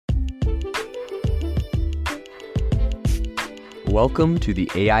Welcome to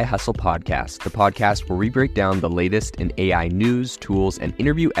the AI Hustle Podcast, the podcast where we break down the latest in AI news, tools, and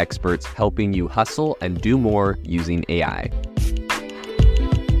interview experts helping you hustle and do more using AI.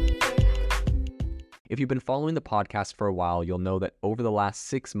 If you've been following the podcast for a while, you'll know that over the last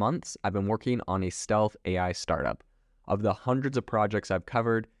 6 months, I've been working on a stealth AI startup. Of the hundreds of projects I've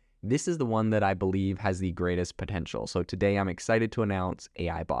covered, this is the one that I believe has the greatest potential. So today I'm excited to announce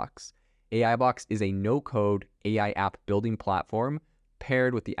AIBox. AIBox is a no-code AI app building platform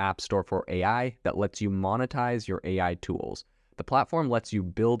paired with the App Store for AI that lets you monetize your AI tools. The platform lets you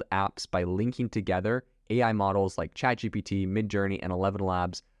build apps by linking together AI models like ChatGPT, Midjourney, and 11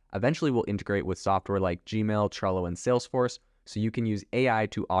 Labs. Eventually, we'll integrate with software like Gmail, Trello, and Salesforce, so you can use AI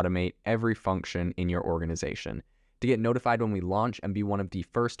to automate every function in your organization. To get notified when we launch and be one of the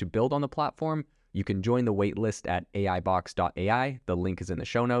first to build on the platform, you can join the waitlist at aibox.ai. The link is in the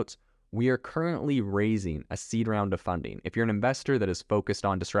show notes. We are currently raising a seed round of funding. If you're an investor that is focused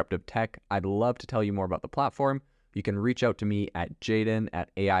on disruptive tech, I'd love to tell you more about the platform. You can reach out to me at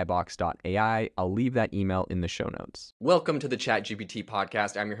jaden@aibox.ai. I'll leave that email in the show notes. Welcome to the ChatGPT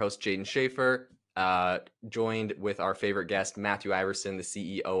podcast. I'm your host, Jaden Schaefer, joined with our favorite guest, Matthew Iversen, the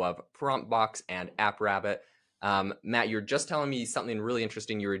CEO of PromptBox and AppRabbit. Matt, you're just telling me something really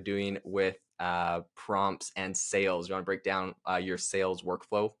interesting you were doing with prompts and sales. You want to break down your sales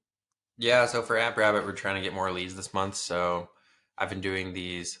workflow? Yeah, so for AppRabbit, we're trying to get more leads this month. So I've been doing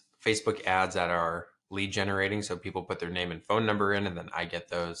these Facebook ads that are lead generating. So people put their name and phone number in, and then I get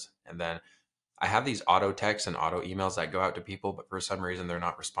those. And then I have these auto texts and auto emails that go out to people, but for some reason, they're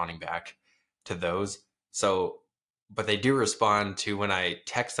not responding back to those. So, but they do respond to when I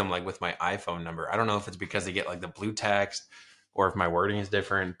text them, like with my iPhone number. I don't know if it's because they get like the blue text or if my wording is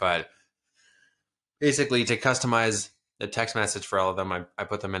different, but basically to customize the text message for all of them, I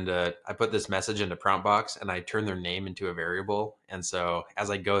put this message into PromptBox and I turn their name into a variable. And so as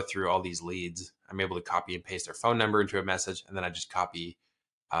I go through all these leads, I'm able to copy and paste their phone number into a message. And then I just copy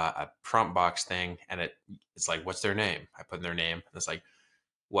a PromptBox thing. And it's like, what's their name? I put in their name. And it's like,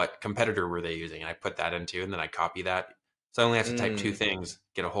 what competitor were they using? And I put that into, and then I copy that. So I only have to type two things,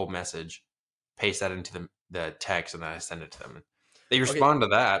 get a whole message, paste that into the text, and then I send it to them. They respond to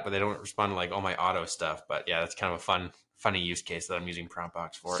that, but they don't respond to like all my auto stuff. But yeah, that's kind of a funny use case that I'm using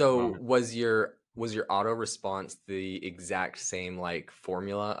PromptBox for. So was your auto response the exact same like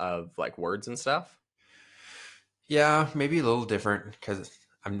formula of like words and stuff? Yeah, maybe a little different because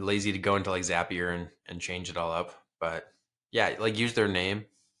I'm lazy to go into like Zapier and change it all up. But yeah, like use their name,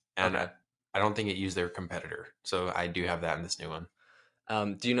 and Okay. I don't think it used their competitor. So I do have that in this new one.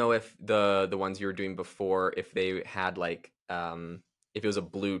 Do you know if the ones you were doing before, if they had like if it was a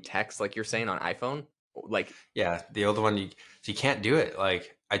blue text like you're saying on iPhone? Like, yeah, the old one, you can't do it.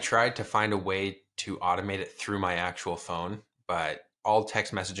 Like I tried to find a way to automate it through my actual phone, but all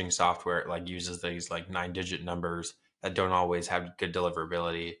text messaging software like uses these like 9-digit numbers that don't always have good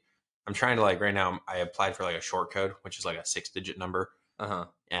deliverability. I'm trying to like right now I applied for like a short code, which is like a 6-digit number.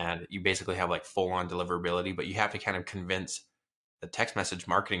 And you basically have like full on deliverability, but you have to kind of convince the text message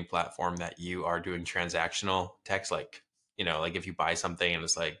marketing platform that you are doing transactional text, like, like if you buy something and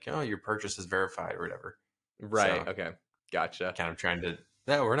it's like, oh, your purchase is verified or whatever. Right. So Okay. Gotcha. kind of trying to,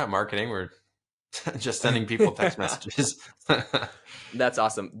 no, we're not marketing. We're just sending people text messages. That's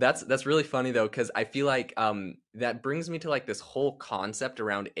awesome. That's really funny though, because I feel like that brings me to like this whole concept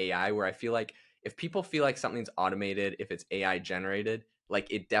around AI where I feel like if people feel like something's automated, if it's AI generated, like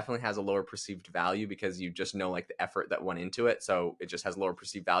it definitely has a lower perceived value because you just know like the effort that went into it. So it just has lower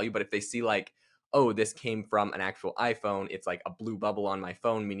perceived value. But if they see like, oh, this came from an actual iPhone, it's like a blue bubble on my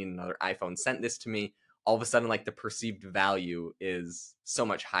phone, meaning another iPhone sent this to me, all of a sudden like the perceived value is so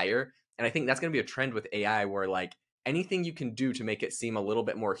much higher. And I think that's going to be a trend with AI where like anything you can do to make it seem a little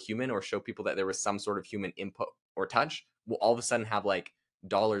bit more human or show people that there was some sort of human input or touch will all of a sudden have like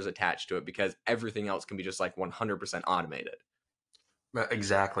dollars attached to it because everything else can be just like 100% automated.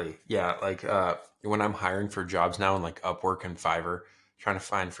 Exactly. Yeah. Like when I'm hiring for jobs now in like Upwork and Fiverr, trying to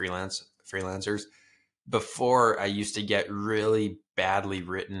find freelancers, before I used to get really badly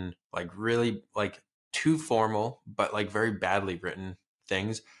written, like really like too formal, but like very badly written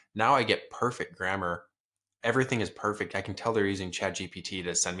things. Now I get perfect grammar. Everything is perfect. I can tell they're using ChatGPT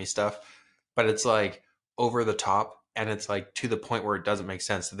to send me stuff, but it's like over the top and it's like to the point where it doesn't make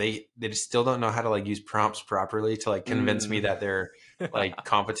sense. They just still don't know how to like use prompts properly to like convince me that they're like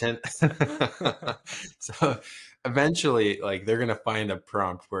competent. So eventually like they're going to find a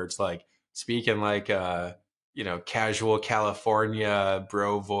prompt where it's like speaking like casual California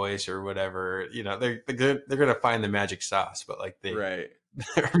bro voice or whatever. They're going to find the magic sauce, but like Right.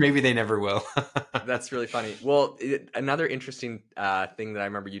 or maybe they never will. That's really funny. Well, another interesting thing that I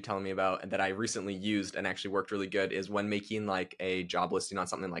remember you telling me about and that I recently used and actually worked really good is when making like a job listing on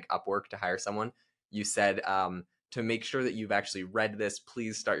something like Upwork to hire someone. You said to make sure that you've actually read this,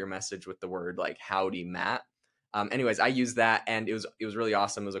 please start your message with the word like "Howdy, Matt." Anyways, I used that and it was really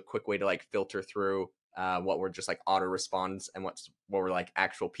awesome. It was a quick way to like filter through what were just like auto responds and what were like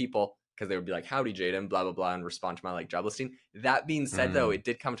actual people because they would be like "Howdy, Jaden," blah blah blah, and respond to my like job listing. That being said, though, Mm, it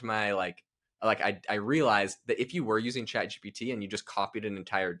did come to my I realized that if you were using ChatGPT and you just copied an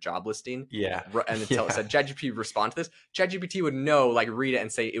entire job listing yeah, and until it yeah. said ChatGPT respond to this, ChatGPT would know, like read it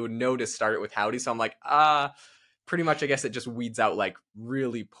and say it would know to start it with howdy. So I'm like, pretty much I guess it just weeds out like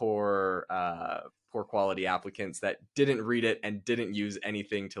really poor quality applicants that didn't read it and didn't use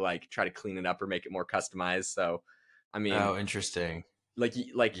anything to like try to clean it up or make it more customized. So I mean, Oh, interesting.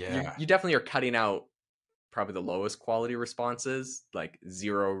 you Yeah. you definitely are cutting out probably the lowest quality responses, like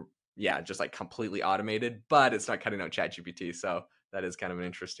zero, yeah, just like completely automated, but it's not cutting out ChatGPT. So that is kind of an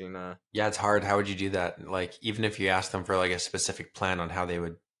interesting Yeah, it's hard. How would you do that? Like, even if you ask them for like a specific plan on how they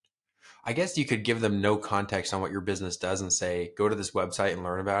would, I guess you could give them no context on what your business does and say, go to this website and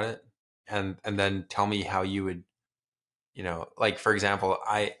learn about it. And then tell me how you would, like for example,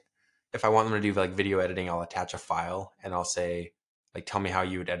 if I want them to do like video editing, I'll attach a file and I'll say, like, tell me how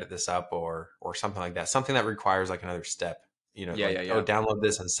you would edit this up or something like that. Something that requires like another step, yeah, yeah, like, oh, yeah. download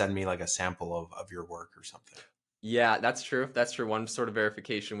this and send me like a sample of your work or something. Yeah, that's true. That's true. One sort of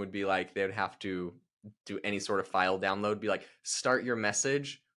verification would be like they would have to do any sort of file download, be like, start your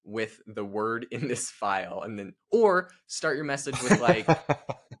message with the word in this file, and then, or start your message with like,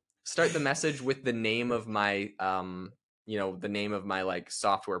 start the message with the name of my the name of my like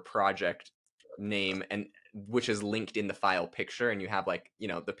software project name, and which is linked in the file picture, and you have like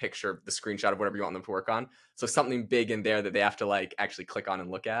the picture, the screenshot of whatever you want them to work on, so something big in there that they have to like actually click on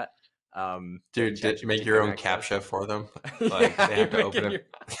and look at, that Dude, make ChatGPT your couldn't own access. captcha for them. Like Yeah, they you're have to open making a your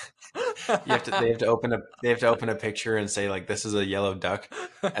they have to open a picture and say like this is a yellow duck,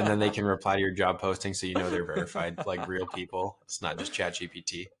 and then they can reply to your job posting so you know they're verified, like real people. It's not just Chat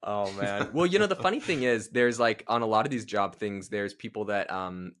GPT. Oh man. Well, the funny thing is there's like on a lot of these job things there's people that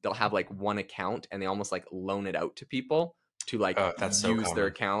they'll have like one account and they almost like loan it out to people to like Oh, that's so use their common.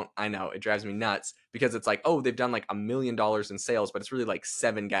 account. I know, it drives me nuts because it's like, oh, they've done like $1 million in sales, but it's really like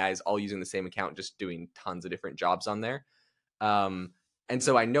seven guys all using the same account just doing tons of different jobs on there. Um and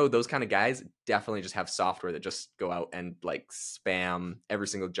so I know those kind of guys definitely just have software that just go out and like spam every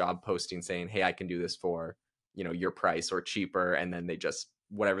single job posting saying, "Hey, I can do this for, your price or cheaper," and then they just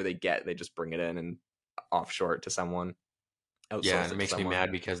whatever they get, they just bring it in and offshore it to someone, Yeah, outsource and it it to makes me someone.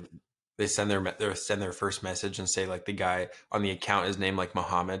 mad because they send their first message and say like the guy on the account is named like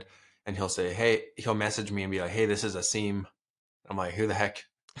Muhammad, and he'll say, hey, he'll message me and be like, hey, this is Asim. I'm like, who the heck?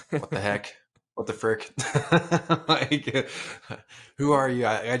 What the heck? What the frick? Like, who are you?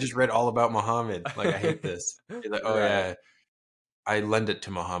 I just read all about Muhammad. Like, I hate this. He's like, oh Right. yeah, I lend it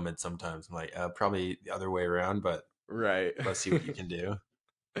to Muhammad sometimes. I'm like, probably the other way around, but Right. let's see what you can do.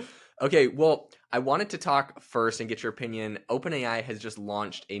 Okay, well, I wanted to talk first and get your opinion. OpenAI has just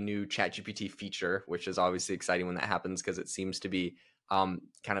launched a new ChatGPT feature, which is obviously exciting when that happens because it seems to be kind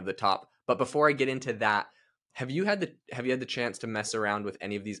of the top. But before I get into that, have you had the chance to mess around with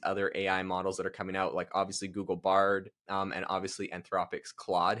any of these other AI models that are coming out? Like obviously Google Bard, and obviously Anthropic's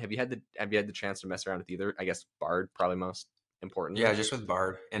Claude. Have you had the chance to mess around with either? I guess Bard probably most Yeah, importantly. just with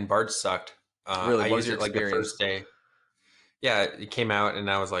Bard, and Bard sucked. Really, I what was used your it like the first experience? day. Yeah, it came out and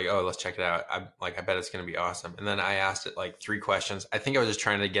I was like, oh, let's check it out. I bet it's gonna be awesome. And then I asked it like three questions. I think I was just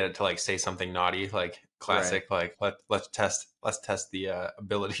trying to get it to like say something naughty, like Right. classic, like let's test the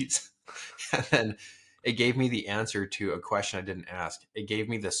abilities. And then it gave me the answer to a question I didn't ask. It gave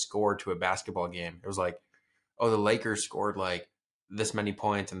me the score to a basketball game. It was like, oh, the Lakers scored like this many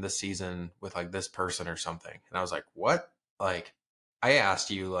points in this season with like this person or something. And I was like, what? Like, I asked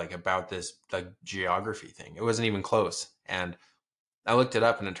you like about this like geography thing. It wasn't even close. And I looked it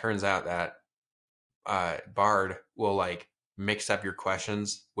up, and it turns out that Bard will like mix up your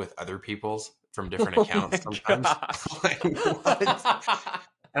questions with other people's from different Oh my accounts sometimes. gosh. Like, what?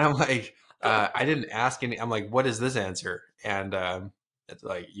 And I'm like, I didn't ask any. I'm like, what is this answer? And it's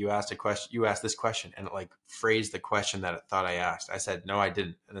like you asked a question. You asked this question, and it like phrased the question that it thought I asked. I said, no, I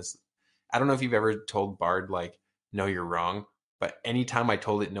didn't. And it's, I don't know if you've ever told Bard like, no, you're wrong. But anytime I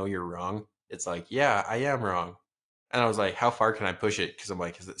told it, no, you're wrong, it's like, yeah, I am wrong. And I was like, how far can I push it? Because I'm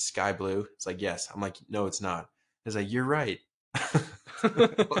like, is it sky blue? It's like, yes. I'm like, no, it's not. It's like, you're right.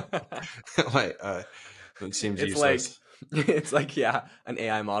 Like, it seems it's like useless. it's like, yeah, an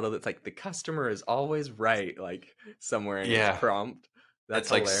AI model that's like the customer is always right, like somewhere in its Yeah. prompt. That's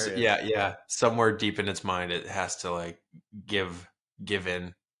It's like hilarious. yeah, yeah. Somewhere deep in its mind, it has to like give give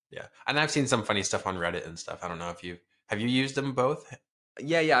in. Yeah, and I've seen some funny stuff on Reddit and stuff. I don't know if you have you used them both.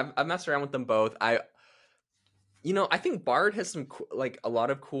 Yeah, I've messed around with them both. I think Bard has some like a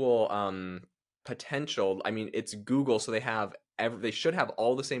lot of cool potential. I mean, it's Google, so they should have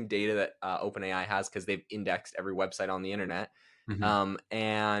all the same data that OpenAI has because they've indexed every website on the internet. Hmm.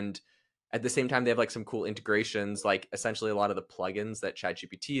 And at the same time, they have like some cool integrations, like essentially a lot of the plugins that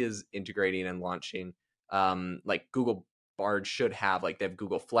ChatGPT is integrating and launching. Like Google Bard should have, like they have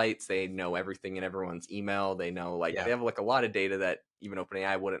Google Flights, they know everything in everyone's email, they know like they Yeah, have like a lot of data that even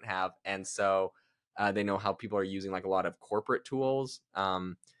OpenAI wouldn't have, and so they know how people are using like a lot of corporate tools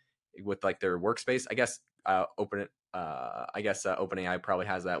with like their workspace. I guess OpenAI probably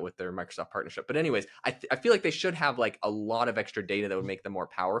has that with their Microsoft partnership. But anyways, I feel like they should have like a lot of extra data that would make them more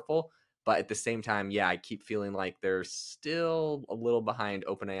powerful. But at the same time, yeah, I keep feeling like they're still a little behind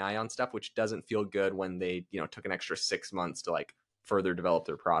OpenAI on stuff, which doesn't feel good when they took an extra 6 months to like further develop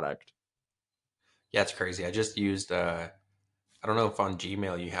their product. yeah, it's crazy. I just used I don't know if on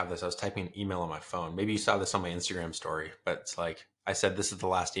Gmail you have this. I was typing email on my phone. Maybe you saw this on my Instagram story, but it's like I said, this is the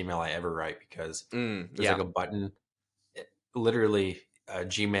last email I ever write because there's like Yeah. a button. Literally,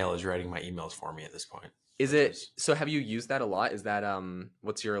 Gmail is writing my emails for me at this point, Is which it is so? Have you used that a lot? Is that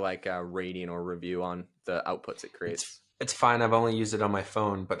what's your like rating or review on the outputs it creates? it's fine. I've only used it on my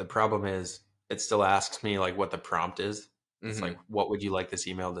phone, but the problem is it still asks me like what the prompt is. It's like, Mm-hmm. what would you like this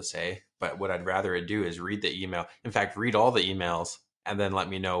email to say? But what I'd rather it do is read the email. In fact, read all the emails and then let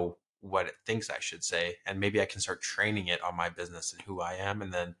me know what it thinks I should say. And maybe I can start training it on my business and who I am.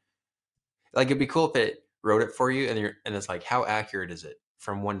 And then like it'd be cool if it wrote it for you and it's like, how accurate is it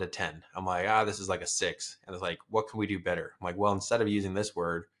from 1 to 10? I'm like, this is like a 6. And it's like, what can we do better? I'm like, well, instead of using this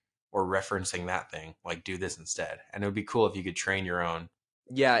word or referencing that thing, like do this instead. And it would be cool if you could train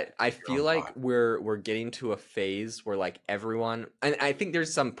Yeah, I your feel own like bot. we're getting to a phase where like everyone, and I think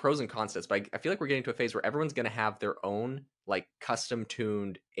there's some pros and cons to this, but I feel like we're getting to a phase where everyone's gonna have their own like custom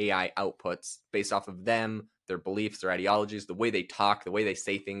tuned AI outputs based off of them, their beliefs, their ideologies, the way they talk, the way they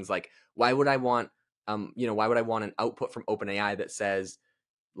say things. Like, why would I want an output from OpenAI that says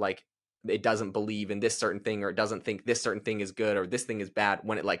like it doesn't believe in this certain thing or it doesn't think this certain thing is good or this thing is bad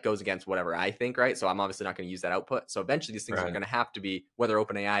when it like goes against whatever I think, right? So I'm obviously not going to use that output. So eventually these things are Right. going to have to be, whether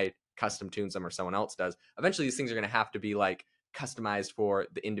OpenAI custom tunes them or someone else does, eventually these things are going to have to be like customized for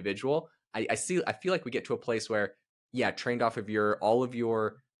the individual. I feel like we get to a place where, yeah, trained off of your all of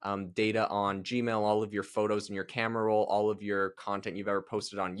your data on Gmail, all of your photos in your camera roll, all of your content you've ever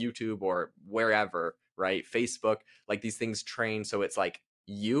posted on YouTube or wherever, right? Facebook, like these things train so it's like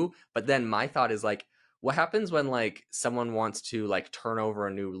you. But then my thought is like, what happens when like someone wants to like turn over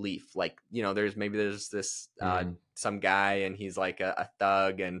a new leaf? Like, there's this Mm. some guy and he's like a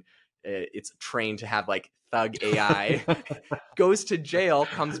thug and it's trained to have like thug AI goes to jail,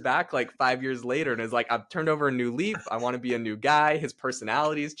 comes back like 5 years later and is like, I've turned over a new leaf. I want to be a new guy. His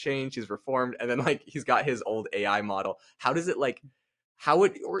personality's changed. He's reformed. And then like he's got his old AI model. How does it like, how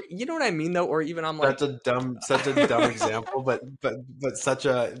would, or you know what I mean though? Or even I'm like, Such a dumb example, but such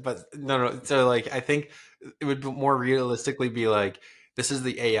a but no no. So like I think it would more realistically be like this is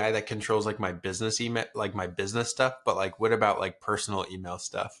the AI that controls like my business email, like my business stuff. But like, what about like personal email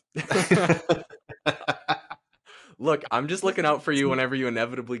stuff? look, I'm just looking out for you whenever you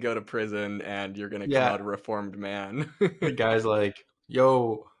inevitably go to prison and you're going to come Yeah, out a reformed man. the guy's like,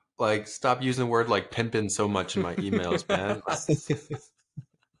 yo, like stop using the word like pimping so much in my emails, man.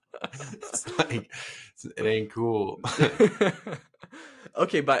 It's like it ain't cool.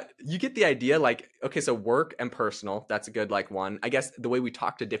 Okay, but you get the idea. Like, okay, so work and personal, that's a good like one. I guess the way we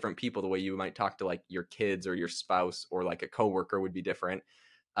talk to different people, the way you might talk to like your kids or your spouse or like a coworker would be different.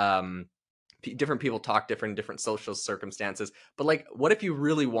 Um, Different people talk different in different social circumstances. But like, what if you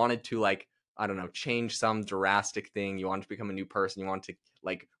really wanted to like, I don't know, change some drastic thing? You want to become a new person. You want to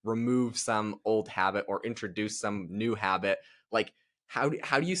like remove some old habit or introduce some new habit. Like, how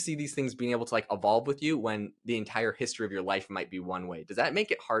do you see these things being able to like evolve with you when the entire history of your life might be one way? Does that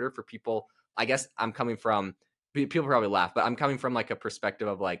make it harder for people? I guess I'm coming from, people probably laugh, but I'm coming from like a perspective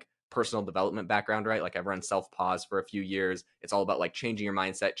of like personal development background, right? Like I've run self pause for a few years. It's all about like changing your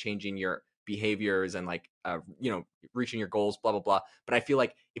mindset, changing your behaviors and like reaching your goals, blah blah blah. But I feel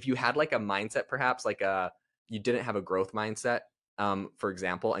like if you had like a mindset, perhaps like you didn't have a growth mindset, for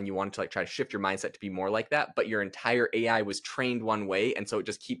example, and you wanted to like try to shift your mindset to be more like that, but your entire AI was trained one way, and so it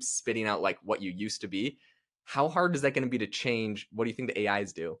just keeps spitting out like what you used to be. How hard is that going to be to change? What do you think the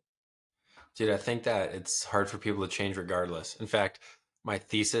AIs do? Dude, I think that it's hard for people to change regardless. In fact, my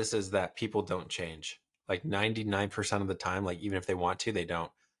thesis is that people don't change. Like 99% of the time, like even if they want to, they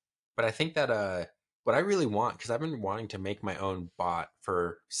don't. But I think that what I really want, because I've been wanting to make my own bot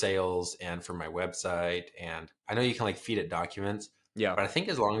for sales and for my website, and I know you can like feed it documents, Yeah. but I think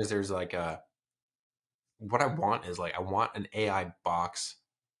as long as there's like a what I want is like I want an AI box.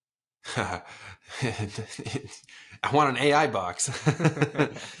 I want an AI box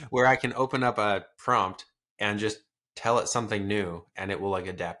where I can open up a prompt and just tell it something new and it will like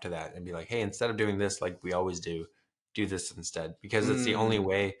adapt to that and be like, hey, instead of doing this like we always do this instead. Because it's the only Mm,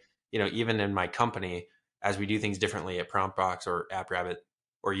 way, you know, even in my company, as we do things differently at Promptbox or AppRabbit,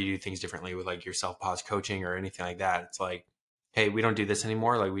 or you do things differently with like your self-pause coaching or anything like that, it's like, hey, we don't do this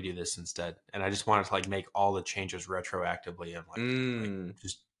anymore, like we do this instead. And I just wanted to like make all the changes retroactively and like mm.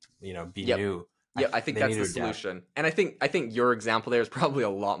 just be Yep. new. Yeah, I think They need that's to the adapt. solution. And I think your example there is probably a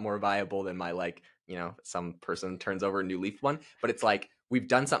lot more viable than my like, some person turns over a new leaf one. But it's like we've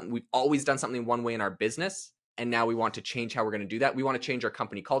always done something one way in our business, and now we want to change how we're going to do that. We want to change our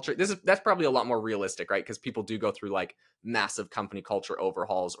company culture. That's probably a lot more realistic, right? Because people do go through like massive company culture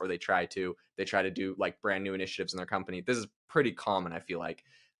overhauls, or they try to do like brand new initiatives in their company. This is pretty common, I feel like.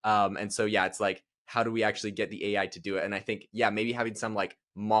 And so yeah, it's like how do we actually get the AI to do it? And I think, yeah, maybe having some like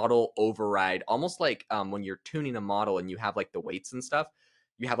model override, almost like when you're tuning a model and you have like the weights and stuff,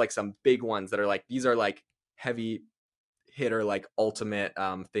 you have like some big ones that are like, these are like heavy hitter, like ultimate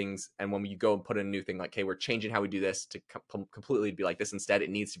things. And when you go and put in a new thing, like, hey, we're changing how we do this to completely be like this instead, it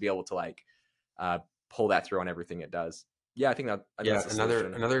needs to be able to like uh, pull that through on everything it does. Yeah, I think Yeah, that's the another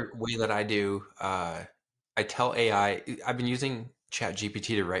solution. another way that I do, I tell AI. I've been using Chat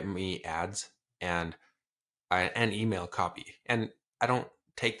GPT to write me ads and and email copy, and I don't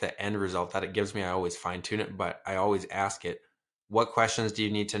take the end result that it gives me. I always fine tune it, but I always ask it, what questions do you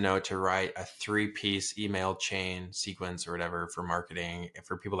need to know to write a three-piece email chain sequence or whatever for marketing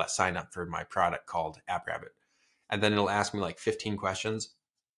for people that sign up for my product called AppRabbit, and then it'll ask me like 15 questions,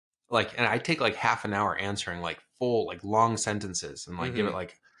 like, and I take like half an hour answering like full like long sentences and like give it Mm-hmm.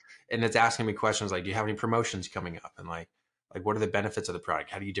 like, and it's asking me questions like, do you have any promotions coming up, and like what are the benefits of the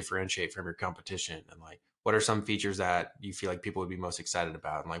product, how do you differentiate from your competition, and like what are some features that you feel like people would be most excited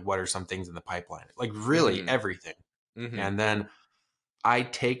about, and like what are some things in the pipeline, like really Mm-hmm. everything. Mm-hmm. And then I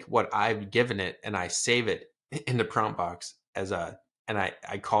take what I've given it and I save it into prompt box as a, and I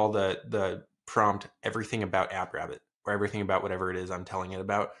call the prompt everything about AppRabbit, or everything about whatever it is I'm telling it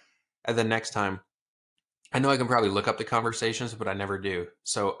about. And then next time, I know I can probably look up the conversations, but I never do.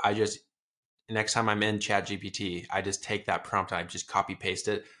 So I just, next time I'm in Chat GPT, I just take that prompt and I just copy paste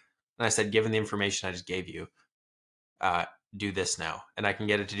it. And I said, given the information I just gave you, uh, do this now. And I can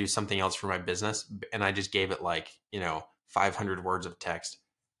get it to do something else for my business. And I just gave it like, 500 words of text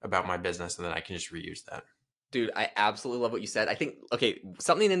about my business. And then I can just reuse that. Dude, I absolutely love what you said. I think, okay,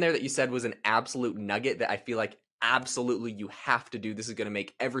 something in there that you said was an absolute nugget that I feel like absolutely you have to do. This is going to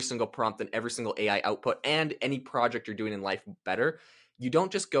make every single prompt and every single AI output and any project you're doing in life better. You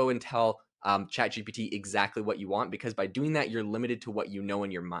don't just go and tell ChatGPT exactly what you want, because by doing that, you're limited to what you know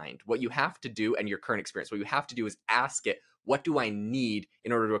in your mind. What you have to do and your current experience, what you have to do is ask it, what do I need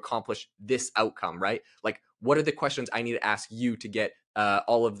in order to accomplish this outcome, right? Like, what are the questions I need to ask you to get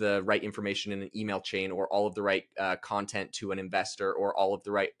all of the right information in an email chain, or all of the right content to an investor, or all of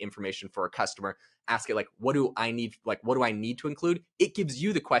the right information for a customer? Ask it like, what do I need? Like, what do I need to include? It gives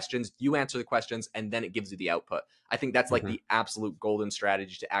you the questions, you answer the questions, and then it gives you the output. I think that's like Hmm. the absolute golden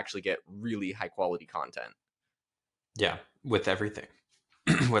strategy to actually get really high quality content. Yeah, with everything,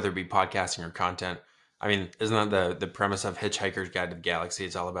 whether it be podcasting or content. I mean, isn't that the premise of Hitchhiker's Guide to the Galaxy?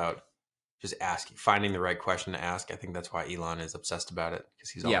 It's all about just asking, finding the right question to ask. I think that's why Elon is obsessed about it,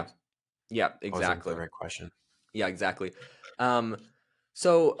 because he's Yeah, yeah, always looking for the exactly. right question. Yeah, exactly. Um,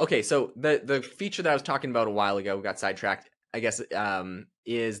 so okay, so the feature that I was talking about a while ago, we got sidetracked, I guess,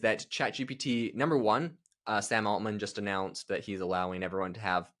 is that ChatGPT number one, Sam Altman just announced that he's allowing everyone to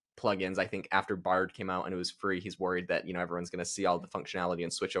have plugins. I think after Bard came out and it was free, he's worried that everyone's going to see all the functionality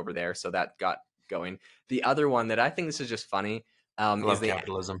and switch over there. So that got going. The other one that I think this is just funny I is love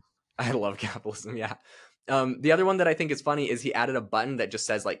capitalism. I love capitalism. Yeah. The other one that I think is funny is he added a button that just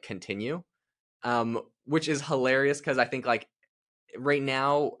says like continue, which is hilarious because I think like right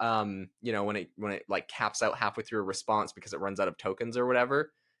now, when it like caps out halfway through a response because it runs out of tokens or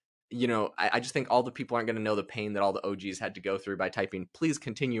whatever, I just think all the people aren't going to know the pain that all the OGs had to go through by typing, please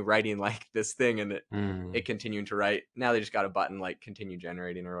continue writing like this thing, and it Mm, continuing to write. Now they just got a button like continue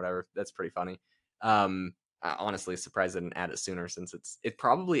generating or whatever. That's pretty funny. I honestly surprised they didn't add it sooner, since it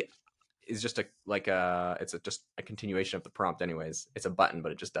probably is just just a continuation of the prompt anyways. It's a button,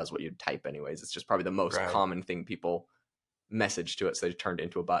 but it just does what you type anyways. It's just probably the most right. common thing people message to it, so they turned it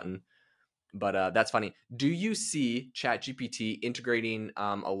into a button. But that's funny. Do you see ChatGPT integrating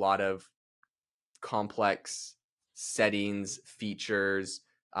a lot of complex settings, features?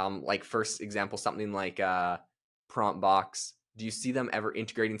 Like first example, something like prompt box. Do you see them ever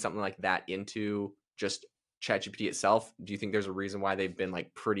integrating something like that into just ChatGPT itself? Do you think there's a reason why they've been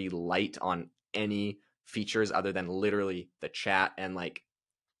like pretty light on any features other than literally the chat and like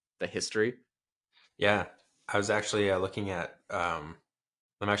the history? Yeah, I was actually looking at.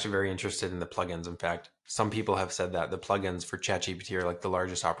 I'm actually very interested in the plugins. In fact, some people have said that the plugins for ChatGPT are like the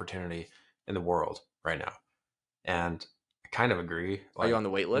largest opportunity in the world right now, and I kind of agree. Are you Like, on the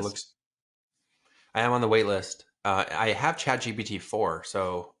wait it list? looks. I am on the wait list. I have ChatGPT 4,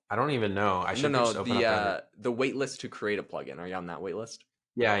 so I don't even know. I No, should no, just open up another. the wait list to create a plugin. Are you on that wait list?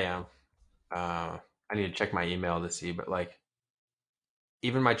 Yeah, I am. I need to check my email to see, but like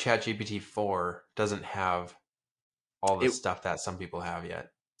even my ChatGPT 4 doesn't have all the It stuff that some people have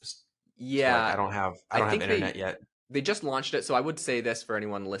yet. So like Yeah, I I don't have think internet yet. they just launched it. So I would say this for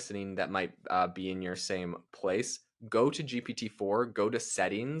anyone listening that might be in your same place: go to GPT-4, go to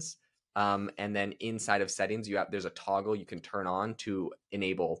settings, and then inside of settings, there's a toggle you can turn on to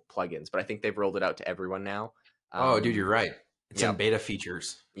enable plugins. But I think they've rolled it out to everyone now. Oh, dude, Um, you're right. It's in yep, beta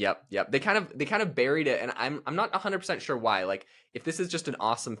features. yep. They kind of buried it, and I'm not 100% sure why. Like, if this is just an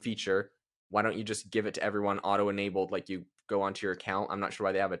awesome feature, why don't you just give it to everyone auto enabled? Like you go onto your account. I'm not sure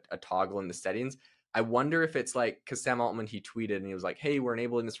why they have a toggle in the settings. I wonder if it's like because Sam Altman he tweeted and he was like, "Hey, we're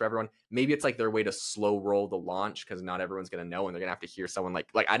enabling this for everyone." Maybe it's like their way to slow roll the launch because not everyone's gonna know and they're gonna have to hear someone like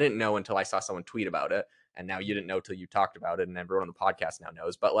I didn't know until I saw someone tweet about it, and now you didn't know till you talked about it, and everyone on the podcast now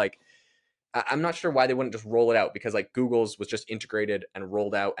knows. But like I'm not sure why they wouldn't just roll it out because like Google's was just integrated and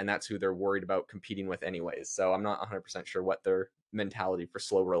rolled out, and that's who they're worried about competing with anyways. So I'm not 100% sure what their mentality for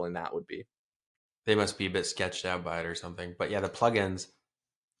slow rolling that would be. They must be a bit sketched out by it or something. But yeah, the plugins.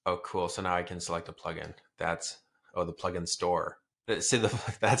 Oh, cool. So now I can select a plugin. That's the plugin store. See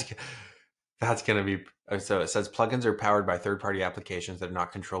that's gonna be so it says plugins are powered by third-party applications that are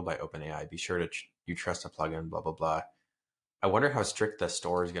not controlled by OpenAI. Be sure to you trust a plugin. Blah blah blah. I wonder how strict the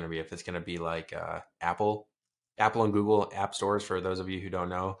store is going to be. If it's going to be like Apple and Google app stores. For those of you who don't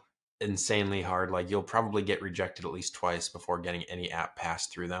know, insanely hard. Like you'll probably get rejected at least twice before getting any app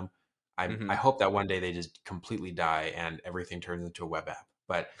passed through them. I Mm-hmm. hope that one day they just completely die and everything turns into a web app.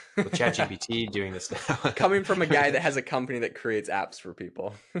 But with ChatGPT doing this now, Coming from a guy that has a company that creates apps for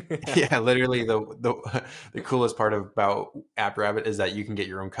people. yeah, literally the coolest part about App Rabbit is that you can get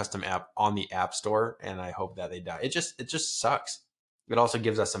your own custom app on the App Store, and I hope that they die. It just sucks. It also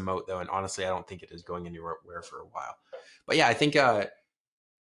gives us a moat though, and honestly, I don't think it is going anywhere for a while. But yeah, I think uh,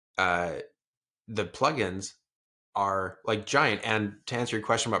 the plugins are like giant. And to answer your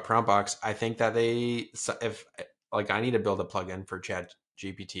question about prompt box, I think that if like I need to build a plugin for Chat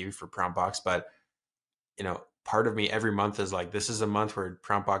GPT for prompt box, but part of me every month is like, this is a month where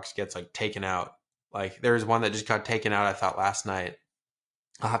prompt box gets like taken out. Like there's one that just got taken out, I thought last night.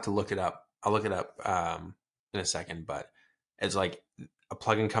 I'll have to look it up. I'll look it up in a second, but it's like a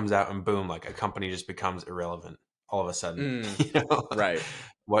plugin comes out and boom, like a company just becomes irrelevant all of a sudden. Mm, you know, right,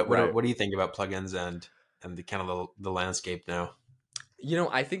 what right. what do you think about plugins and the kind of the landscape now?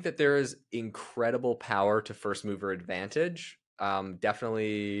 I think that there is incredible power to first mover advantage.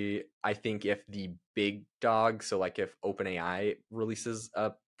 Definitely, I think if the big dog, so like if OpenAI releases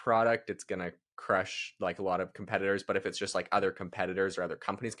a product, it's gonna crush like a lot of competitors. But if it's just like other competitors or other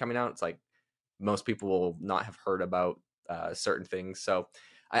companies coming out, it's like most people will not have heard about certain things. So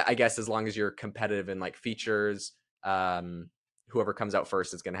I guess as long as you're competitive in like features, um, whoever comes out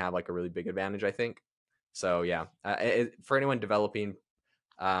first is gonna have like a really big advantage, I think. So yeah, for anyone developing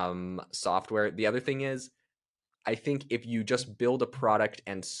software. The other thing is, I think if you just build a product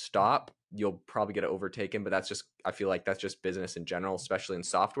and stop, you'll probably get overtaken. But I feel like that's just business in general, especially in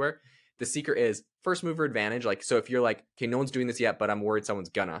software. The secret is first mover advantage. Like, so if you're like, okay, no one's doing this yet, but I'm worried someone's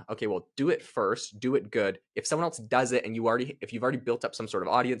gonna. Okay, well, do it first, do it good. If someone else does it and if you've already built up some sort of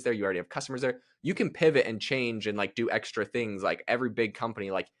audience there, you already have customers there, you can pivot and change and like do extra things. Like every big company,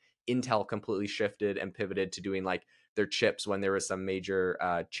 like Intel completely shifted and pivoted to doing like their chips when there was some major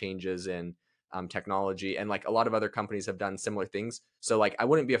changes in technology, and like a lot of other companies have done similar things. So like I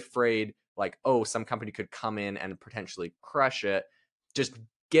wouldn't be afraid like, oh, some company could come in and potentially crush it. Just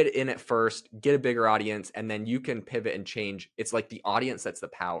get in it first, get a bigger audience, and then you can pivot and change. It's like the audience that's the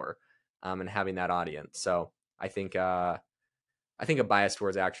power, and having that audience. So I think a bias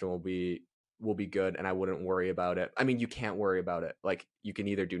towards action will be good, and I wouldn't worry about it. I mean, you can't worry about it. Like you can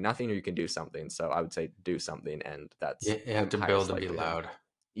either do nothing or you can do something. So I would say do something, and that's You have the to build highest and be likelihood. loud.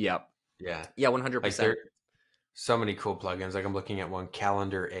 Yep. Yeah. Yeah, Like 100%. there so many cool plugins. Like I'm looking at one,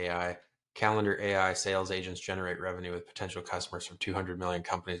 Calendar AI. Calendar AI sales agents generate revenue with potential customers from 200 million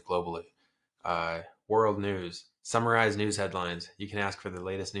companies globally. World news. Summarize news headlines. You can ask for the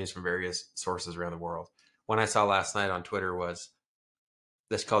latest news from various sources around the world. One I saw last night on Twitter was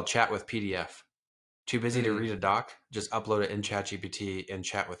this called Chat with PDF. Too busy to Mm, read a doc? Just upload it in ChatGPT and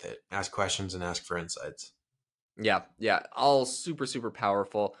chat with it. Ask questions and ask for insights. yeah, yeah, all super, super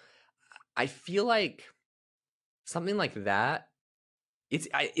powerful. I feel like something like that. It's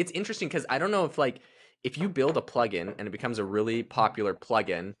interesting because I don't know if like if you build a plugin and it becomes a really popular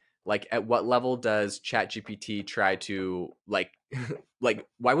plugin, like at what level does ChatGPT try to like like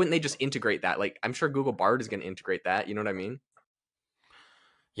why wouldn't they just integrate that? Like I'm sure Google Bard is going to integrate that. You know what I mean?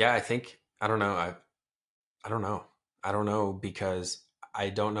 Yeah, I think I don't know. I don't know. I don't know because I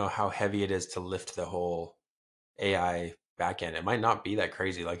don't know how heavy it is to lift the whole AI backend. It might not be that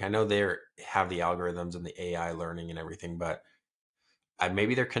crazy. Like I know they have the algorithms and the AI learning and everything, but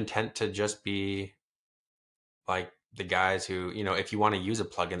maybe they're content to just be like the guys who, if you want to use a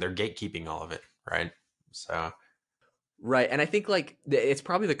plugin, they're gatekeeping all of it, right? So Right. And I think like it's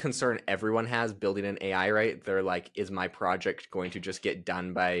probably the concern everyone has building an AI, right? They're like, is my project going to just get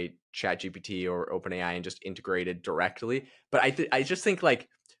done by ChatGPT or OpenAI and just integrated directly? But I just think like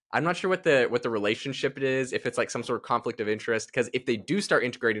I'm not sure what the relationship it is, if it's like some sort of conflict of interest. Because if they do start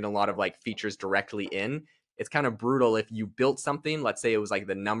integrating a lot of like features directly in, it's kind of brutal if you built something, let's say it was like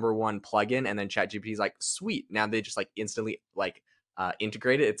the number one plugin, and then ChatGPT is like, sweet. Now they just like instantly like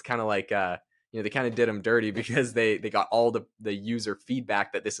integrate it. It's kind of like they kind of did them dirty because they got all the user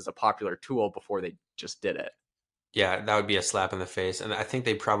feedback that this is a popular tool before they just did it. yeah, that would be a slap in the face. And I think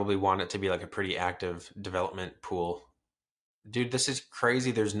they probably want it to be like a pretty active development pool. Dude, this is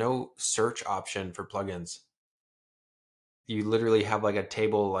crazy. There's no search option for plugins. You literally have like a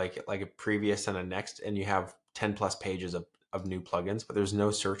table like a previous and a next, and you have 10 plus pages of new plugins, but there's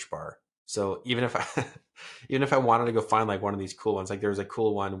no search bar. So even if I even if I wanted to go find like one of these cool ones, like there's a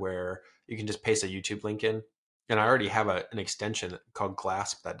cool one where you can just paste a YouTube link in. And I already have an extension called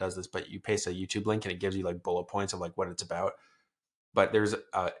Glasp that does this, but you paste a YouTube link and it gives you like bullet points of like what it's about. But there's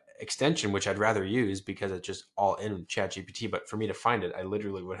a extension which I'd rather use because it's just all in ChatGPT. But for me to find it, I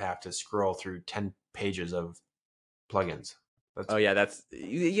literally would have to scroll through 10 pages of plugins. Oh That's yeah, that's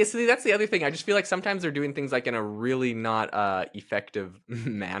the other thing. I just feel like sometimes they're doing things like in a really not effective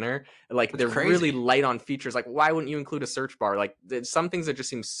manner. Like that's they're really crazy. light on features. Like why wouldn't you include a search bar? Like there's some things that just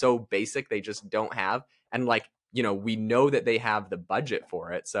seem so basic they just don't have. And like we know that they have the budget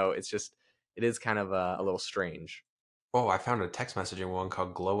for it, so it is kind of a little strange. Oh, I found a text messaging one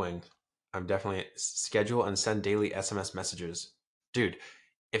called Glowing. I'm definitely schedule and send daily SMS messages. Dude,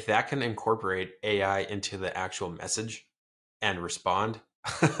 if that can incorporate AI into the actual message and respond,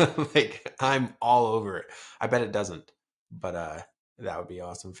 like I'm all over it. I bet it doesn't, but that would be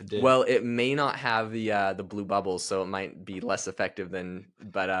awesome if it did. Well, it may not have the blue bubbles, so it might be less effective than.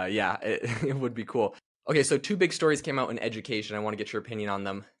 But yeah, it would be cool. Okay, so two big stories came out in education. I want to get your opinion on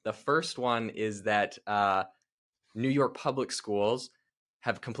them. The first one is that New York public schools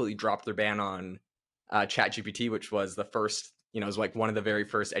have completely dropped their ban on ChatGPT, which was the first, is like one of the very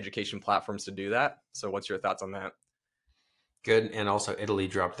first education platforms to do that. So, what's your thoughts on that? Good, and also Italy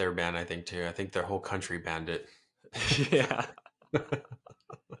dropped their ban, I think too. I think their whole country banned it. Yeah.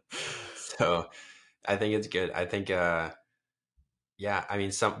 So I think it's good. I think yeah, I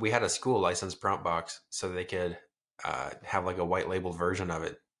mean, some we had a school license prompt box so they could have like a white label version of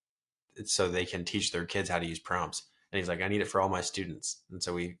it, so they can teach their kids how to use prompts. And he's like, I need it for all my students, and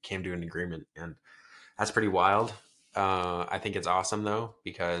so we came to an agreement, and that's pretty wild. I think it's awesome though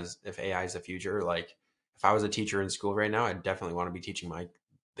because if AI is the future, like if I was a teacher in school right now, I'd definitely want to be teaching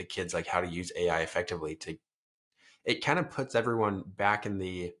the kids like how to use AI effectively. To it kind of puts everyone back in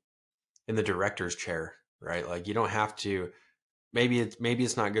the director's chair, right? Like you don't have to maybe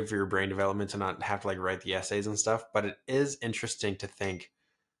it's not good for your brain development to not have to like write the essays and stuff, but it is interesting to think,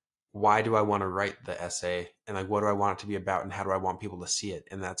 why do I want to write the essay, and like what do I want it to be about, and how do I want people to see it?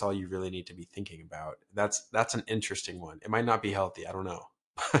 And that's all you really need to be thinking about. That's an interesting one. It might not be healthy, I don't know.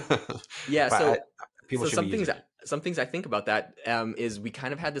 Yeah, but I, so people should be using it. some things I think about that is we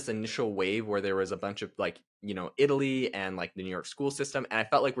kind of had this initial wave where there was a bunch of like Italy and like the New York school system, and I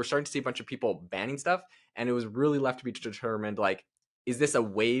felt like we're starting to see a bunch of people banning stuff, and it was really left to be determined like is this a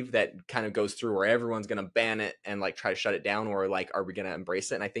wave that kind of goes through where everyone's going to ban it and like try to shut it down, or like are we going to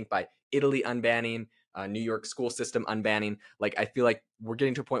embrace it? And I think by Italy unbanning, New York school system unbanning, like I feel like we're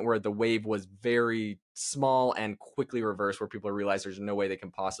getting to a point where the wave was very small and quickly reversed, where people realize there's no way they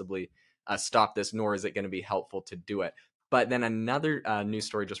can possibly stop this, nor is it going to be helpful to do it. But then another news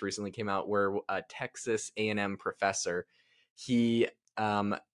story just recently came out where a Texas A&M professor, he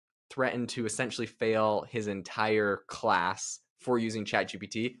threatened to essentially fail his entire class for using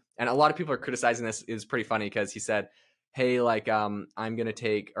ChatGPT. And a lot of people are criticizing this. It was pretty funny because he said, hey, like, I'm going to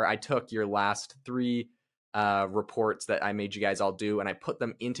take, or I took your last three reports that I made you guys all do, and I put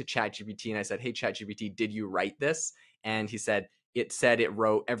them into ChatGPT, and I said, hey, ChatGPT, did you write this? And he said it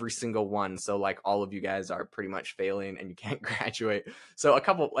wrote every single one. So like all of you guys are pretty much failing and you can't graduate. So a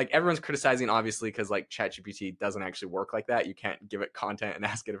couple, like everyone's criticizing obviously because like ChatGPT doesn't actually work like that. You can't give it content and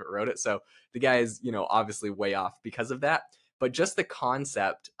ask it if it wrote it. So the guy is, obviously way off because of that. But just the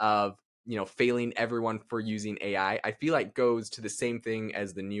concept of, failing everyone for using AI, I feel like goes to the same thing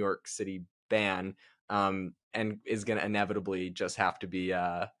as the New York City ban, and is going to inevitably just have to be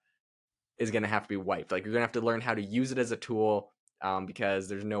wiped. Like you're gonna have to learn how to use it as a tool, because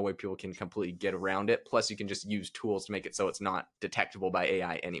there's no way people can completely get around it. Plus, you can just use tools to make it so it's not detectable by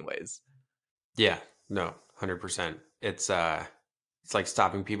AI, anyways. Yeah, no, 100%. It's like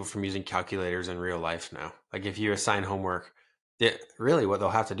stopping people from using calculators in real life now. Like if you assign homework, really what they'll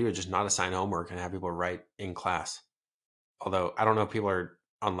have to do is just not assign homework and have people write in class. Although I don't know if people are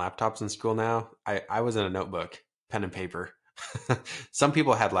on laptops in school now. I was in a notebook, pen and paper. Some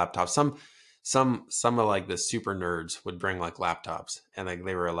people had laptops. Some of like the super nerds would bring like laptops and like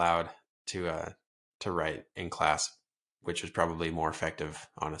they were allowed to write in class, which was probably more effective,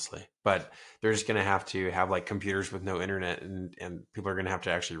 honestly. But they're just gonna have to have like computers with no internet, and people are gonna have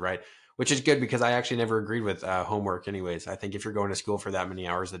to actually write, which is good because I actually never agreed with homework. Anyways, I think if you're going to school for that many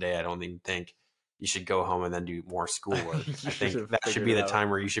hours a day, I don't even think you should go home and then do more schoolwork. You I should think have that should figured be it the out. time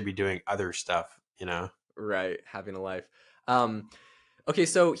where you should be doing other stuff, you know? Right, having a life. Um, Okay,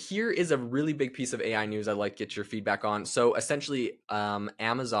 so here is a really big piece of AI news I'd like to get your feedback on. So essentially,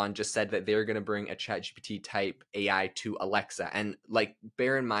 Amazon just said that they're going to bring a ChatGPT type AI to Alexa. And like,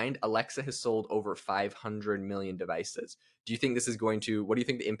 bear in mind, Alexa has sold over 500 million devices. Do you think this is what do you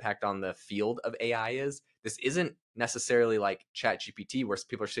think the impact on the field of AI is? This isn't necessarily like ChatGPT where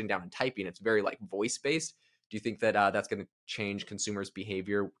people are sitting down and typing. It's very like voice based. Do you think that that's going to change consumers'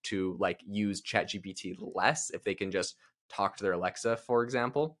 behavior to like use ChatGPT less if they can just talk to their Alexa, for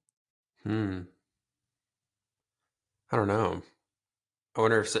example? Hmm. I don't know. I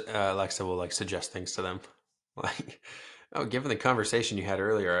wonder if Alexa will like suggest things to them. Like, oh, given the conversation you had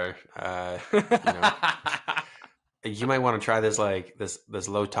earlier, you know, you might want to try this like this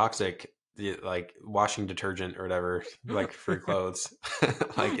low toxic like washing detergent or whatever, like for clothes.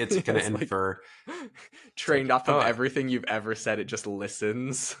 Like it's gonna Yes, like infer. It's trained like, off of oh, everything you've ever said, it just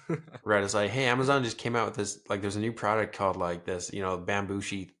listens. right. It's like, hey, Amazon just came out with this. Like, there's a new product called like this, bamboo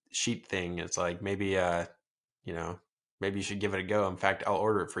sheet thing. It's like maybe you know, maybe you should give it a go. In fact, I'll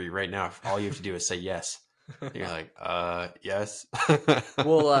order it for you right now. If all you have to do is say yes. And you're like, yes.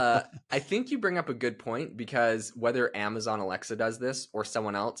 Well, I think you bring up a good point because whether Amazon Alexa does this or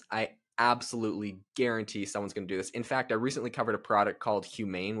someone else, I absolutely guarantee someone's going to do this. In fact, I recently covered a product called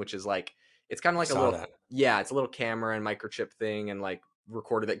Humane, which is like, it's kind of I like a saw little, that. yeah, it's a little camera and microchip thing and like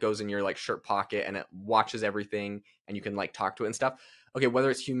recorder that goes in your like shirt pocket and it watches everything and you can like talk to it and stuff. Okay, whether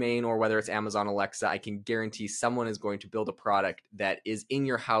it's Humane or whether it's Amazon Alexa, I can guarantee someone is going to build a product that is in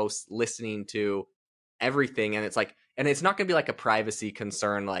your house listening to everything, and it's like, and it's not going to be like a privacy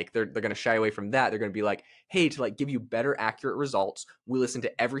concern, like they're going to shy away from that. They're going to be like, hey, to like give you better accurate results, we listen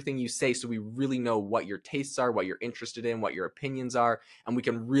to everything you say so we really know what your tastes are, what you're interested in, what your opinions are, and we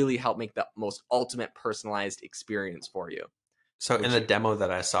can really help make the most ultimate personalized experience for you. So in Which the demo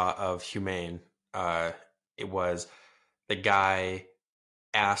that I saw of Humane, uh, it was the guy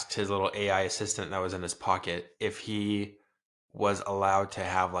asked his little AI assistant that was in his pocket if he was allowed to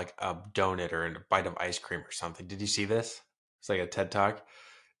have like a donut or a bite of ice cream or something. Did you see this? It's like a TED talk.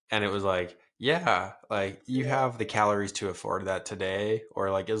 And it was like, yeah, like you have the calories to afford that today, or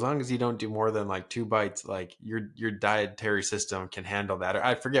like as long as you don't do more than like two bites, like your dietary system can handle that. Or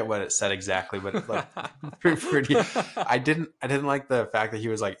I forget what it said exactly, but like pretty. I didn't like the fact that he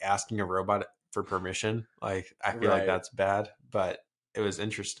was like asking a robot for permission. Like I feel like right. that's bad, but it was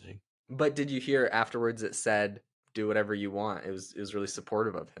interesting. But did you hear afterwards it said do whatever you want? It was really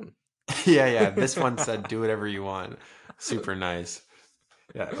supportive of him. Yeah, yeah. This one said do whatever you want. Super nice.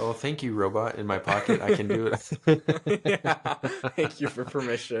 Yeah. Oh, thank you, robot in my pocket. I can do it. Yeah, thank you for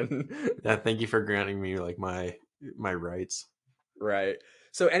permission. Yeah, thank you for granting me like my rights. Right.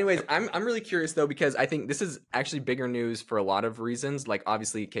 So, anyways, Yep. I'm really curious though because I think this is actually bigger news for a lot of reasons. Like,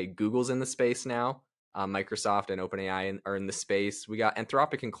 obviously, okay, Google's in the space now. Microsoft and OpenAI are in the space. We got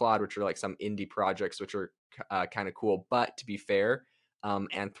Anthropic and Claude, which are like some indie projects, which are kind of cool. But to be fair,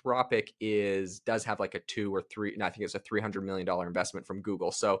 Anthropic does have like a two or three. No, I think it's a $300 million investment from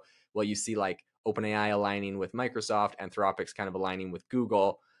Google. So, well, you see like OpenAI aligning with Microsoft, Anthropic's kind of aligning with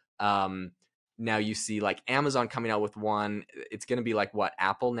Google. Now you see like Amazon coming out with one. It's going to be like what,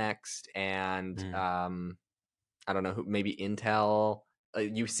 Apple next, and Mm. I don't know who, maybe Intel.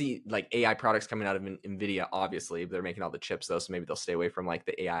 You see like AI products coming out of Nvidia. Obviously, they're making all the chips though, so maybe they'll stay away from like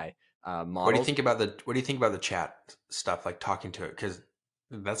the AI What do you models. think about the chat stuff, like talking to it? Because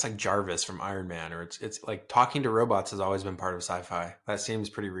that's like Jarvis from Iron Man, or it's like talking to robots has always been part of sci-fi. That seems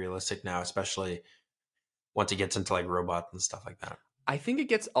pretty realistic now, especially once it gets into like robots and stuff like that. I think it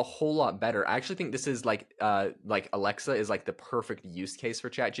gets a whole lot better. I actually think this is like Alexa is like the perfect use case for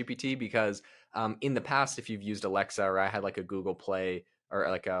ChatGPT because in the past, if you've used Alexa, or I had like a Google Play, or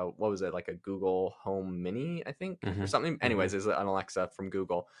like a, what was it, like a Google Home Mini, I think, or Hmm. something. Hmm. Anyways, is an Alexa from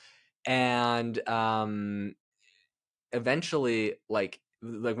Google, and eventually like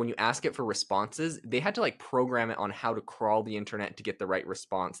when you ask it for responses, they had to like program it on how to crawl the internet to get the right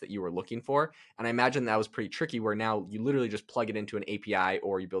response that you were looking for. And I imagine that was pretty tricky, where now you literally just plug it into an API,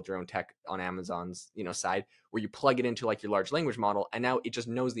 or you build your own tech on Amazon's side, where you plug it into like your large language model, and now it just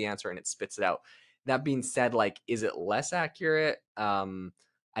knows the answer and it spits it out. That being said, like, is it less accurate?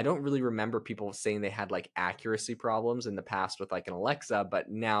 I don't really remember people saying they had like accuracy problems in the past with like an Alexa,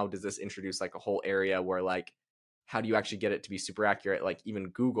 but now does this introduce like a whole area where like, how do you actually get it to be super accurate? Like, even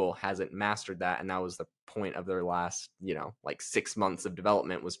Google hasn't mastered that, and that was the point of their last, like 6 months of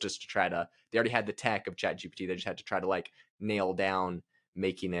development, was just to try to. They already had the tech of ChatGPT. They just had to try to like nail down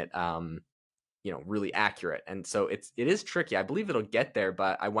making it, really accurate. And so it is tricky. I believe it'll get there,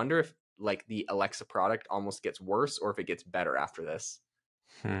 but I wonder if like the Alexa product almost gets worse, or if it gets better after this.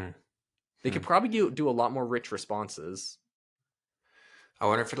 Hmm. They Hmm. could probably do a lot more rich responses. I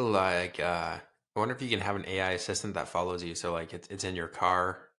wonder if it'll like. I wonder if you can have an AI assistant that follows you. So like it's in your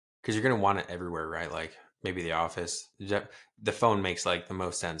car, because you're gonna want it everywhere, right? Like maybe the office. The phone makes like the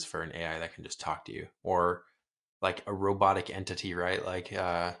most sense for an AI that can just talk to you, or like a robotic entity, right? Like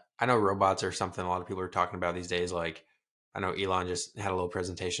I know robots are something a lot of people are talking about these days. Like I know Elon just had a little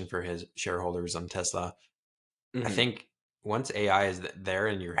presentation for his shareholders on Tesla. I Mm-hmm. think once AI is there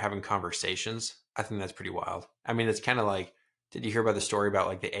and you're having conversations, I think that's pretty wild. I mean, it's kind of like, did you hear about the story about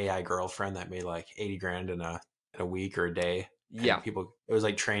like the AI girlfriend that made like 80 grand in a week or a day? And Yeah. people, it was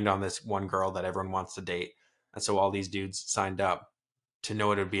like trained on this one girl that everyone wants to date. And so all these dudes signed up to know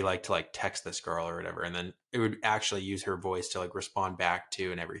what it would be like to like text this girl or whatever. And then it would actually use her voice to like respond back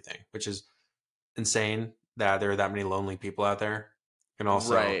to and everything, which is insane that there are that many lonely people out there. And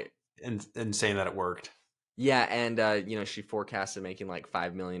also Right. insane that it worked. Yeah, and she forecasted making like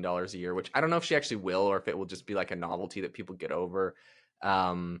 $5 million a year, which I don't know if she actually will, or if it will just be like a novelty that people get over.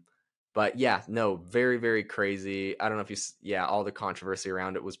 Um, but yeah, no, very, very crazy. I don't know if yeah, all the controversy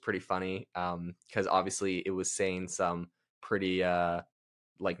around it was pretty funny. Because obviously it was saying some pretty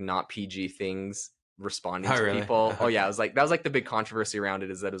like not PG things, responding Oh, to really? people. Oh yeah, it Okay. was like, that was like the big controversy around it,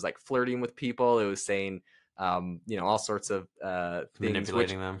 is that it was like flirting with people. It was saying all sorts of things,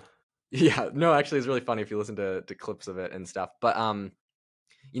 which, Manipulating them. yeah, no, actually, it's really funny if you listen to clips of it and stuff. But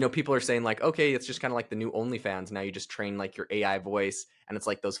people are saying like, okay, it's just kind of like the new OnlyFans. Now you just train like your AI voice, and it's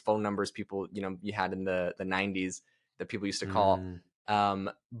like those phone numbers people, you had in the '90s that people used to call.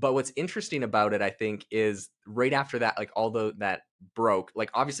 Mm. But what's interesting about it, I think, is right after that, like, although that broke,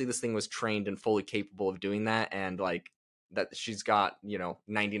 like, obviously this thing was trained and fully capable of doing that, and like that she's got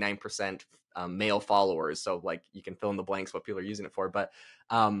 99% male followers, so like you can fill in the blanks what people are using it for. But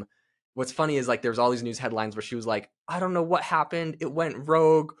um what's funny is like there's all these news headlines where she was like, I don't know what happened, it went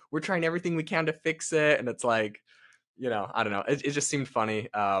rogue, we're trying everything we can to fix it. And it's like, I don't know, it just seemed funny.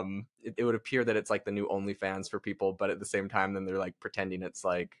 It would appear that it's like the new OnlyFans for people, but at the same time then they're like pretending it's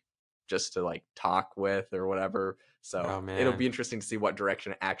like just to like talk with or whatever. So Oh it'll be man. interesting to see what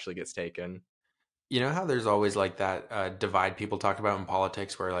direction it actually gets taken. You know how there's always like that divide people talk about in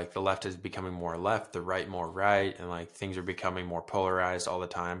politics where like the left is becoming more left, the right more right, and like things are becoming more polarized all the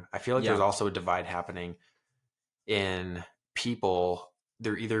time. I feel like there's Yeah. also a divide happening in people.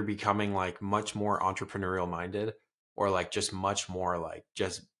 They're either becoming like much more entrepreneurial minded, or like just much more like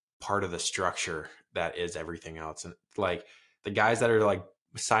just part of the structure that is everything else. And like the guys that are like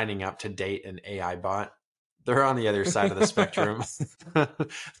signing up to date an AI bot, they're on the other side of the spectrum.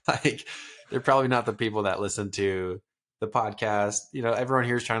 Like they're probably not the people that listen to the podcast. Everyone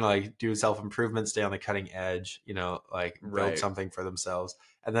here is trying to like do self-improvement, stay on the cutting edge, like build Right. something for themselves.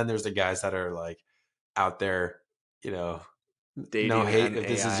 And then there's the guys that are like out there, you know, no Dating hate an if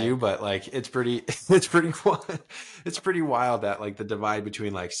this is AI. you, but like it's pretty it's pretty it's pretty wild that like the divide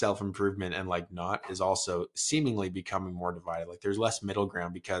between like self-improvement and like not is also seemingly becoming more divided. Like there's less middle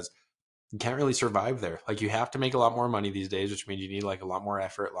ground because you can't really survive there. Like you have to make a lot more money these days, which means you need like a lot more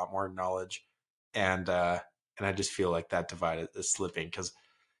effort, a lot more knowledge. And I just feel like that divide is slipping because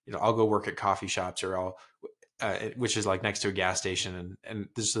I'll go work at coffee shops, or which is like next to a gas station. And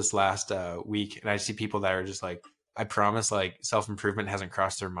this last week, and I see people that are just like, I promise, like self improvement hasn't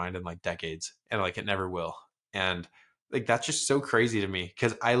crossed their mind in like decades, and like it never will. And like that's just so crazy to me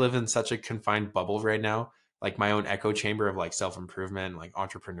because I live in such a confined bubble right now, like my own echo chamber of like self improvement, like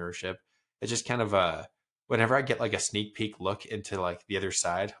entrepreneurship. It's just kind of whenever I get like a sneak peek look into like the other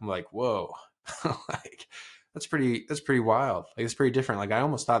side, I'm like, whoa, like that's pretty wild. Like it's pretty different. Like I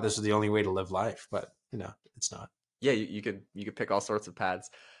almost thought this was the only way to live life, but it's not. Yeah, you could pick all sorts of paths.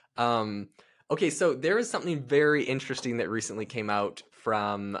 Um, okay, so there is something very interesting that recently came out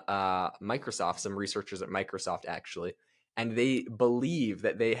from Microsoft, some researchers at Microsoft actually, and they believe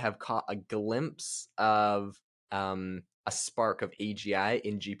that they have caught a glimpse of a spark of AGI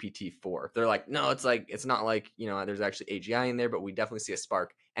in GPT-4. They're like, no, it's not like there's actually AGI in there, but we definitely see a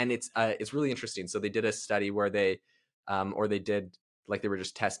spark, and it's really interesting. So they did a study where they did like they were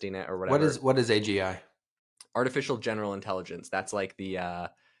just testing it or What whatever. is AGI? Artificial general intelligence. That's like the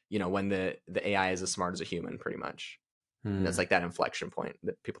when the AI is as smart as a human, pretty much. And that's Hmm. like that inflection point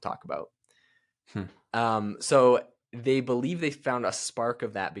that people talk about. Hmm. So they believe they found a spark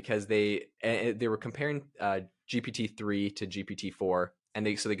of that because they were comparing GPT-3 to GPT-4, and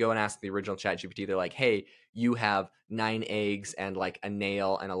they go and ask the original Chat GPT. They're like, hey, you have 9 eggs and like a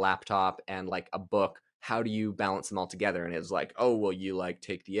nail and a laptop and like a book. How do you balance them all together? And it was like, oh well, you like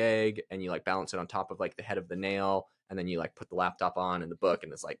take the egg and you like balance it on top of like the head of the nail, and then you like put the laptop on and the book,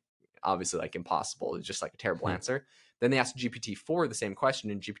 and it's like obviously like impossible. It's just like a terrible Hmm. answer. Then they asked GPT-4 the same question,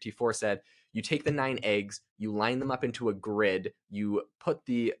 and GPT-4 said, you take the 9 eggs, you line them up into a grid, you put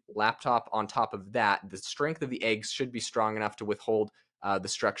the laptop on top of that. The strength of the eggs should be strong enough to withhold the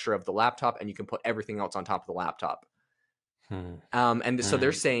structure of the laptop, and you can put everything else on top of the laptop. Hmm. And so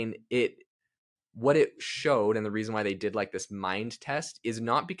they're Hmm. saying what it showed, and the reason why they did like this mind test is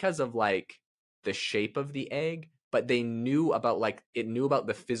not because of like the shape of the egg, but they knew about like it knew about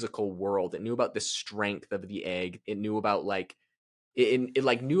the physical world. It knew about the strength of the egg. It knew about like it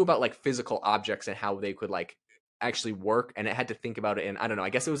like knew about like physical objects and how they could like actually work, and it had to think about it. And I don't know, I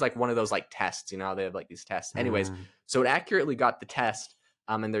guess it was like one of those like tests, they have like these tests anyways. Hmm. So it accurately got the test.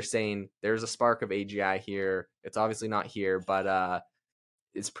 And they're saying there's a spark of AGI here. It's obviously not here, but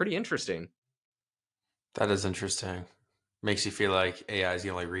it's pretty interesting. That is interesting. Makes you feel like AI is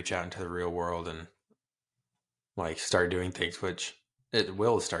gonna like reach out into the real world and like start doing things, which it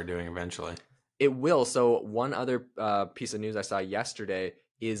will start doing eventually. It will. So one other piece of news I saw yesterday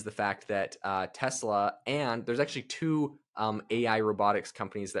is the fact that Tesla, and there's actually two AI robotics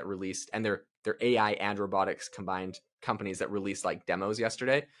companies that released, and they're AI and robotics combined companies that released like demos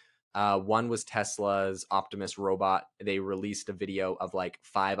yesterday. One was Tesla's Optimus robot. They released a video of like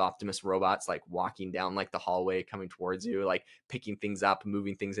 5 Optimus robots like walking down like the hallway, coming towards you, like picking things up,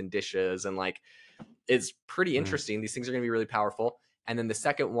 moving things in dishes, and like it's pretty Hmm. interesting. These things are going to be really powerful. And then the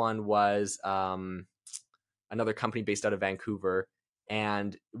second one was another company based out of Vancouver.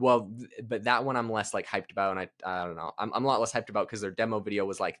 And well, but that one I'm less like hyped about, and I don't know, I'm a lot less hyped about because their demo video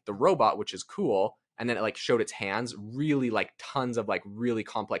was like the robot, which is cool, and then it like showed its hands, really like tons of like really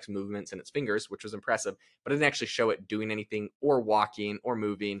complex movements in its fingers, which was impressive, but it didn't actually show it doing anything or walking or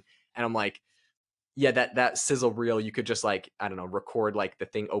moving. And I'm like, yeah, that sizzle reel, you could just like, I don't know, record like the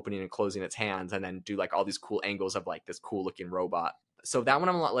thing opening and closing its hands and then do like all these cool angles of like this cool looking robot. So that one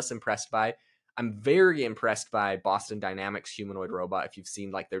I'm a lot less impressed by. I'm very impressed by Boston Dynamics humanoid robot. If you've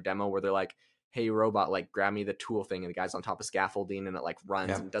seen like their demo where they're like, hey robot, like grab me the tool thing, and the guy's on top of scaffolding and it like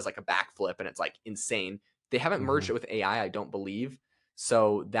runs Yeah. and does like a backflip, and it's like insane. They haven't merged Hmm. it with AI, I don't believe.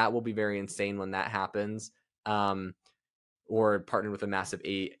 So that will be very insane when that happens. Or partnered with a massive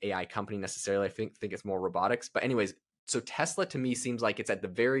AI company necessarily. I think it's more robotics. But anyways, so Tesla to me seems like it's at the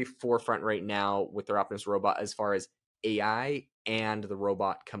very forefront right now with their Optimus robot as far as AI and the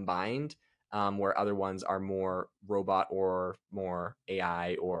robot combined, where other ones are more robot or more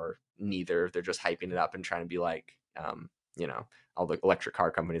AI or neither. They're just hyping it up and trying to be like, all the electric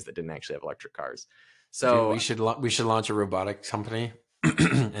car companies that didn't actually have electric cars. Dude, So we should launch a robotic company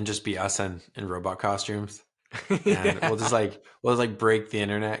and just be us in robot costumes. And we'll just yeah, like break the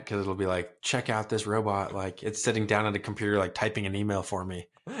internet because it'll be like, check out this robot, like it's sitting down at a computer like typing an email for me.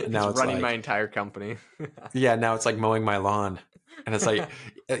 And it's now it's running my like, entire company. yeah, now it's like mowing my lawn. And it's like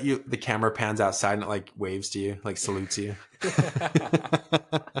the camera pans outside and it like waves to you, like salutes you.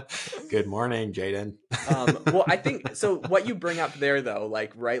 Good morning, Jaden. Well, I think so. What you bring up there, though,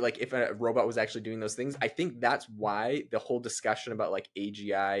 like, right, like if a robot was actually doing those things, I think that's why the whole discussion about like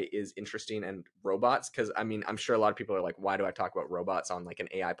AGI is interesting and robots. Because I mean, I'm sure a lot of people are like, why do I talk about robots on like an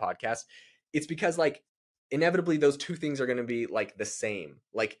AI podcast? It's because like inevitably those two things are going to be like the same.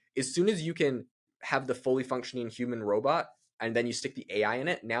 Like as soon as you can have the fully functioning human robot and then you stick the AI in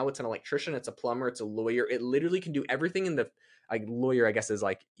it, now it's an electrician, it's a plumber, it's a lawyer. It literally can do everything in the like lawyer, I guess, is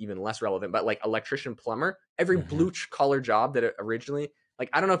like even less relevant, but like electrician, plumber, every Hmm. blue collar job that it originally, like,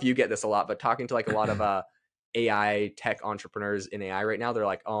 I don't know if you get this a lot, but talking to like a lot of AI tech entrepreneurs in AI right now, they're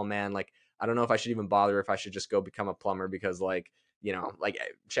like, oh man, like I don't know if I should even bother, if I should just go become a plumber because like, you know, like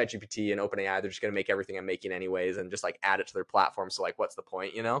ChatGPT and OpenAI, they're just going to make everything I'm making anyways and just like add it to their platform. So like, what's the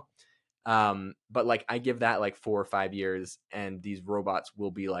point, you know? But like I give that like 4 or 5 years and these robots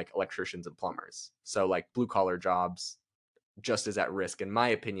will be like electricians and plumbers. So like blue collar jobs just as at risk, in my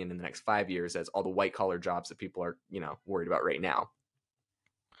opinion, in the next 5 years as all the white collar jobs that people are, you know, worried about right now.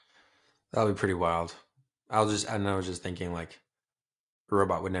 That'll be pretty wild. I know, I was just thinking like a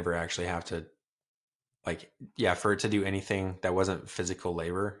robot would never actually have to, like, yeah, for it to do anything that wasn't physical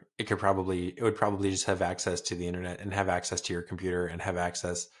labor, it would probably just have access to the internet and have access to your computer and have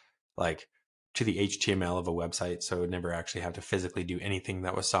access like to the HTML of a website. So it would never actually have to physically do anything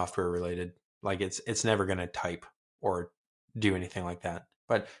that was software related. Like it's never going to type or do anything like that.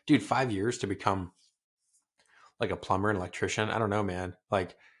 But dude, 5 years to become like a plumber and electrician, I don't know, man.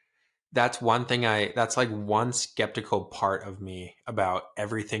 Like that's like one skeptical part of me about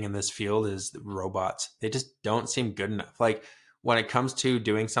everything in this field is the robots. They just don't seem good enough. Like when it comes to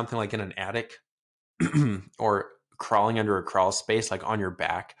doing something like in an attic or crawling under a crawl space, like on your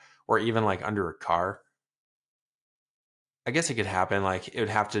back, or even like under a car, I guess it could happen. Like it would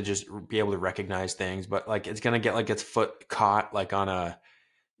have to just be able to recognize things, but like it's gonna get like its foot caught like on a,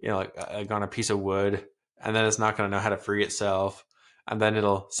 you know, like on a piece of wood, and then it's not gonna know how to free itself, and then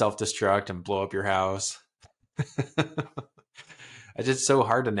it'll self destruct and blow up your house. It's just so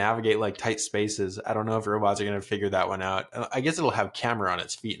hard to navigate like tight spaces. I don't know if robots are going to figure that one out. I guess it'll have camera on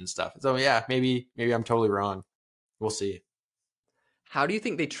its feet and stuff. So yeah, maybe I'm totally wrong. We'll see. How do you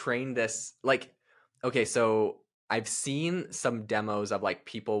think they train this? Like, okay, so I've seen some demos of like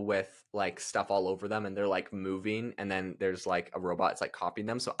people with like stuff all over them and they're like moving and then there's like a robot, it's like copying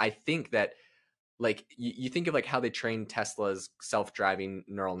them. So I think that like you think of like how they train Tesla's self-driving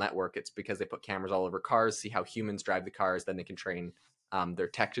neural network. It's because they put cameras all over cars, see how humans drive the cars, then they can train their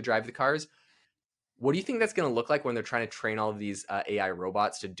tech to drive the cars. What do you think that's going to look like when they're trying to train all of these AI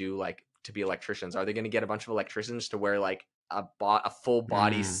robots to do like to be electricians? Are they going to get a bunch of electricians to wear like a full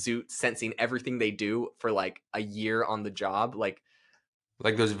body Mm. suit, sensing everything they do for like a year on the job? Like,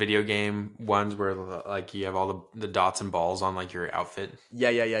 Like those video game ones where like you have all the dots and balls on like your outfit.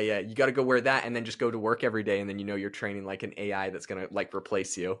 yeah. You got to go wear that and then just go to work every day, and then you know you're training like an AI that's going to like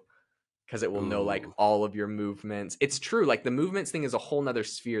replace you because it will know like Ooh. all of your movements. It's true. Like the movements thing is a whole nother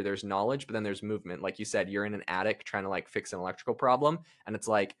sphere. There's knowledge, but then there's movement. Like you said, you're in an attic trying to like fix an electrical problem. And it's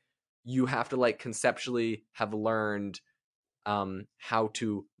like, you have to like conceptually have learned how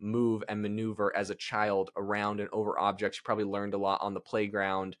to move and maneuver as a child around and over objects. You probably learned a lot on the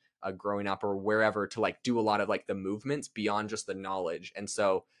playground growing up or wherever to like do a lot of like the movements beyond just the knowledge. And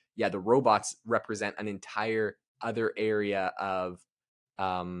so, yeah, the robots represent an entire other area of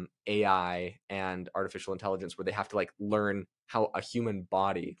AI and artificial intelligence where they have to like learn how a human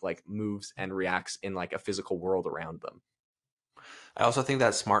body like moves and reacts in like a physical world around them. I also think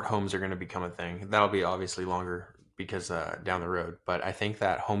that smart homes are going to become a thing. That'll be obviously longer because down the road, but I think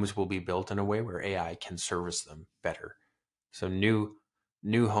that homes will be built in a way where AI can service them better. So new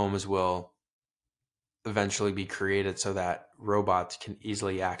homes will eventually be created so that robots can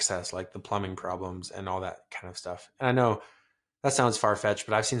easily access like the plumbing problems and all that kind of stuff. And I know that sounds far fetched,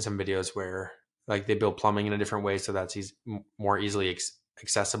 but I've seen some videos where like they build plumbing in a different way so that's more easily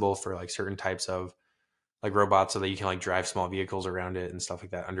accessible for like certain types of like robots, so that you can like drive small vehicles around it and stuff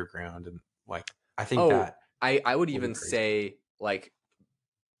like that underground. And like I think Oh, that I would will be even crazy. say like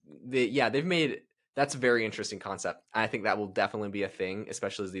yeah, they've made that's a very interesting concept. I think that will definitely be a thing,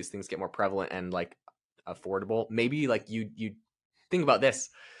 especially as these things get more prevalent and like affordable. Maybe like you think about this.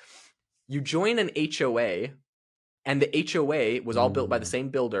 You join an HOA and the HOA was all built by the Mm. same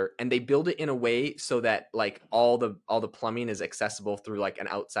builder and they build it in a way so that like all the plumbing is accessible through like an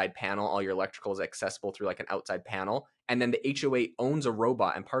outside panel, all your electrical is accessible through like an outside panel, and then the HOA owns a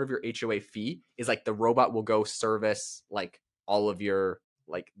robot and part of your HOA fee is like the robot will go service like all of your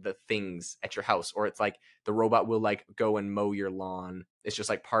like the things at your house, or it's like the robot will like go and mow your lawn. It's just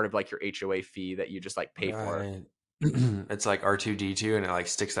like part of like your HOA fee that you just like pay for. Right. It's like R2D2 and it like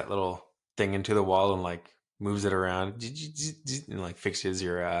sticks that little thing into the wall and like moves it around and like fixes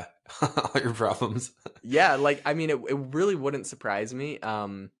your all your problems. Yeah, like I mean it really wouldn't surprise me.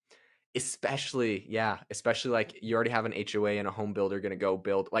 Especially, yeah, especially like you already have an HOA and a home builder going to go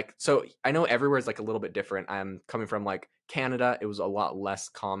build like, so I know everywhere is like a little bit different. I'm coming from like Canada. It was a lot less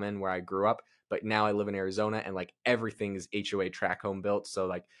common where I grew up, but now I live in Arizona and like everything is HOA track home built. So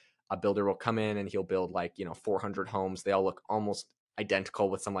like a builder will come in and he'll build like, 400 homes. They all look almost identical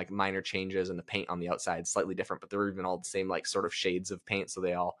with some like minor changes, and the paint on the outside slightly different, but they're even all the same like sort of shades of paint. So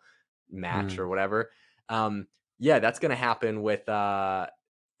they all match Hmm. or whatever. Yeah, that's going to happen with,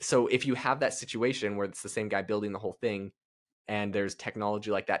 so if you have that situation where it's the same guy building the whole thing and there's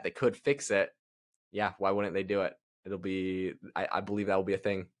technology like that that could fix it, yeah, why wouldn't they do it? It'll be, I believe that will be a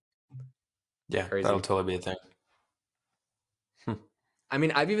thing. Yeah, that'll Crazy. totally be a thing. Hmm. I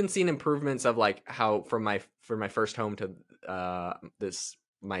mean, I've even seen improvements of like how from my first home to this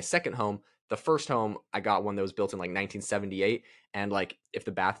my second home. The first home I got one that was built in like 1978, and like if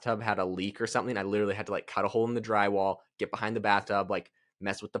the bathtub had a leak or something, I literally had to like cut a hole in the drywall, get behind the bathtub, like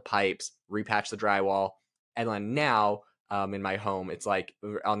mess with the pipes, repatch the drywall, and then now in my home, it's like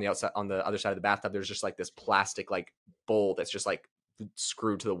on the outside on the other side of the bathtub, there's just like this plastic like bowl that's just like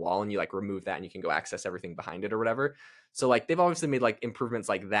screwed to the wall, and you like remove that and you can go access everything behind it or whatever. So like they've obviously made like improvements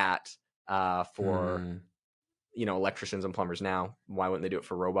like that for Hmm. electricians and plumbers now. Why wouldn't they do it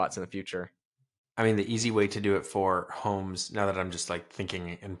for robots in the future? I mean, the easy way to do it for homes, now that I'm just like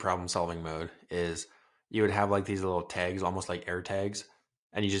thinking in problem solving mode, is you would have like these little tags, almost like air tags,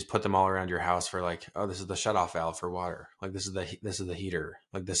 and you just put them all around your house for like, oh, this is the shutoff valve for water. Like this is the heater.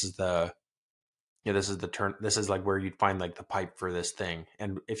 Like this is the this is the turn. This is like where you'd find like the pipe for this thing.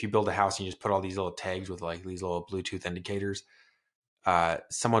 And if you build a house and you just put all these little tags with like these little Bluetooth indicators,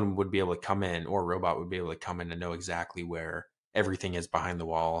 someone would be able to come in, or a robot would be able to come in and know exactly where everything is behind the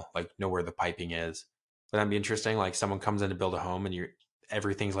wall, like know where the piping is. But that'd be interesting. Like someone comes in to build a home and you're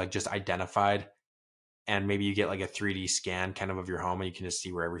everything's like just identified, and maybe you get like a 3D scan kind of your home and you can just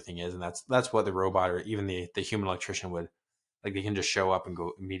see where everything is. And that's what the robot or even the human electrician would like. They can just show up and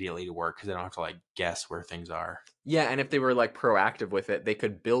go immediately to work because they don't have to like guess where things are. Yeah, and if they were like proactive with it, they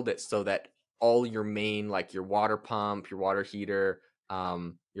could build it so that all your main like your water pump, your water heater,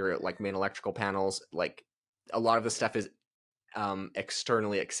 your like main electrical panels, like a lot of the stuff is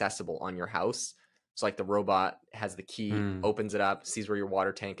externally accessible on your house. So like the robot has the key, Hmm. opens it up, sees where your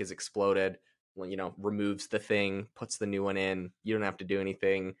water tank is exploded, well, removes the thing, puts the new one in. You don't have to do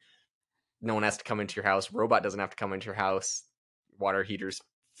anything. No one has to come into your house. Robot doesn't have to come into your house. Water heater's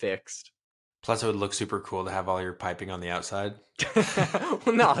fixed. Plus, it would look super cool to have all your piping on the outside.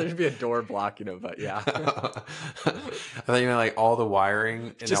 Well, no, there'd be a door blocking it, but yeah. I thought you meant like all the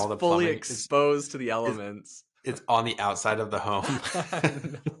wiring and all Just the fully plumbing exposed to the is elements. it's on the outside of the home.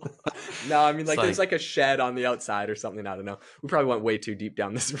 No. No, I mean It's like there's like like a shed on the outside or something. I don't know. We probably went way too deep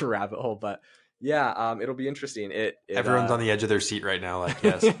down this rabbit hole, but yeah, it'll be interesting. It everyone's on the edge of their seat right now. Like,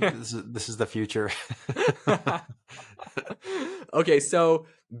 yes, this is the future. Okay, so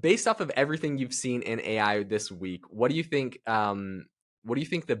based off of everything you've seen in AI this week, what do you think? What do you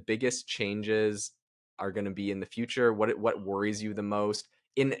think the biggest changes are going to be in the future? What worries you the most?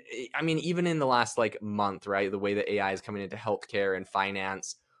 I mean, even in the last like month, right? The way that AI is coming into healthcare and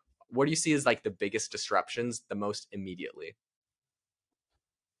finance, what do you see as like the biggest disruptions the most immediately?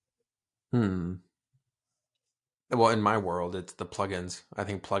 Hmm. Well, in my world, it's the plugins. I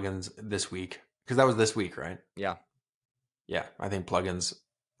think plugins this week because that was this week, right? Yeah. Yeah, I think plugins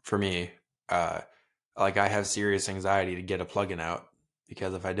for me, uh, like I have serious anxiety to get a plugin out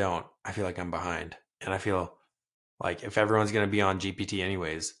because if I don't, I feel like I'm behind. And I feel like if everyone's going to be on GPT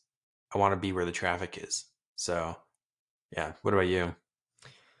anyways, I want to be where the traffic is. So, yeah. What about you?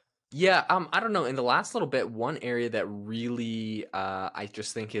 Yeah, I don't know. In the last little bit, one area that really I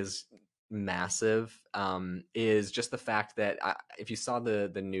just think is massive is just the fact that if you saw the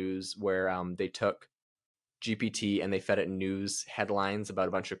news where they took GPT and they fed it news headlines about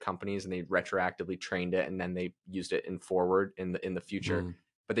a bunch of companies and they retroactively trained it and then they used it in forward in the future. Mm,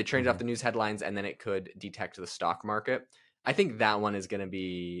 But they trained it off hmm the news headlines and then it could detect the stock market. I think that one is going to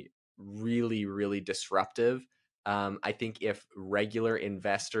be really, really disruptive. I think if regular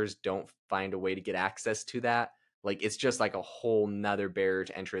investors don't find a way to get access to that, like it's just like a whole nother barrier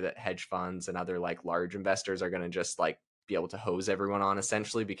to entry that hedge funds and other like large investors are going to just like be able to hose everyone on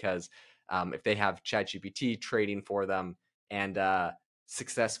essentially because if they have ChatGPT trading for them and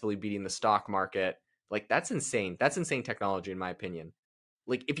successfully beating the stock market, like that's insane. That's insane technology, in my opinion.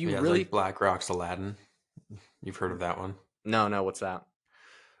 Like if you Yeah, it's like really, BlackRock's Aladdin. You've heard of that one? no, what's that?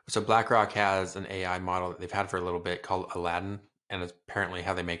 So BlackRock has an AI model that they've had for a little bit called Aladdin, and it's apparently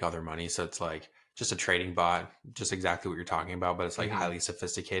how they make all their money. So it's like just a trading bot, just exactly what you're talking about, but it's like Mm-hmm. highly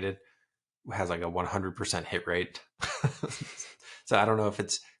sophisticated. Has like a 100% hit rate. So I don't know if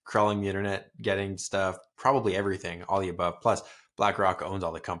it's crawling the internet, getting stuff, probably everything, all the above. Plus, BlackRock owns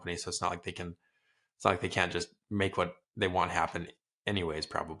all the companies, so it's not like they can. It's not like they can't just make what they want happen, anyways.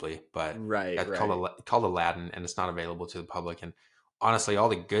 Probably, but Right, it's right. called Aladdin, and it's not available to the public. And honestly, all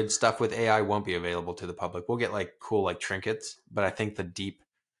the good stuff with AI won't be available to the public. We'll get like cool like trinkets, but I think the deep,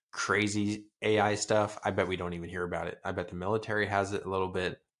 crazy AI stuff, I bet we don't even hear about it. I bet the military has it a little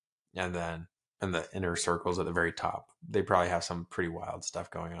bit, and then in the inner circles at the very top, they probably have some pretty wild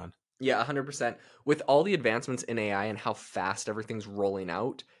stuff going on. Yeah, 100%. With all the advancements in AI and how fast everything's rolling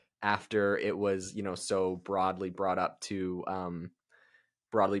out after it was, so broadly brought up to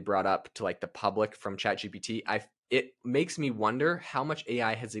like the public from ChatGPT, it makes me wonder how much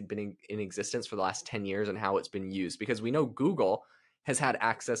AI has been in existence for the last 10 years and how it's been used, because we know Google has had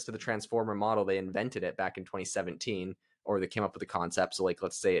access to the transformer model. They invented it back in 2017, or they came up with the concept. So like,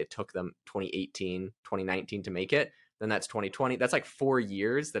 let's say it took them 2018, 2019 to make it, then that's 2020. That's like 4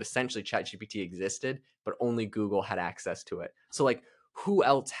 years that essentially ChatGPT existed, but only Google had access to it. So like, who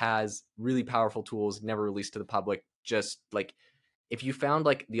else has really powerful tools never released to the public? Just like, if you found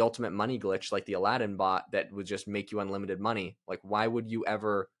like the ultimate money glitch, like the Aladdin bot that would just make you unlimited money, like why would you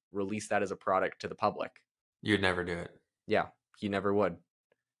ever release that as a product to the public? You'd never do it. Yeah, you never would.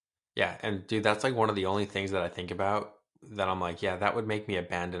 Yeah, and dude, that's like one of the only things that I think about that I'm like, yeah, that would make me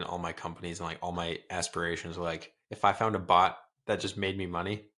abandon all my companies and like all my aspirations. Like, if I found a bot that just made me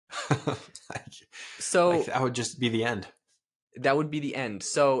money, like, like So that would just be the end. that would be the end.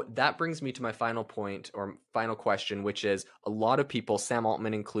 So that brings me to my final point or final question, which is a lot of people, Sam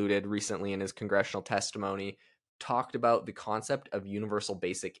Altman included, recently in his congressional testimony, talked about the concept of universal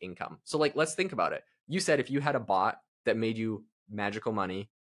basic income. So, like, let's think about it. You said if you had a bot that made you magical money,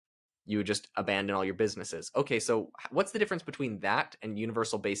 you would just abandon all your businesses. Okay, so what's the difference between that and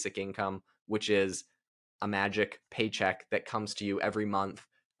universal basic income, which is a magic paycheck that comes to you every month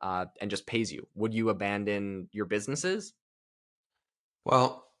and just pays you? Would you abandon your businesses?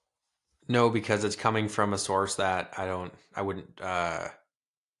 Well, no, because it's coming from a source that I wouldn't,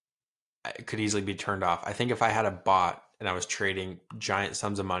 it could easily be turned off. I think if I had a bot and I was trading giant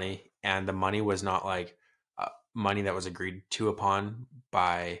sums of money and the money was not like money that was agreed to upon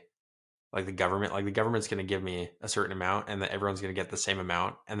by like the government's going to give me a certain amount and that everyone's going to get the same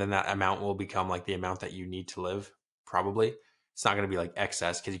amount and then that amount will become like the amount that you need to live, probably. It's not going to be like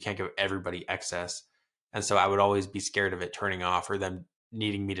excess because you can't give everybody excess, and so I would always be scared of it turning off or them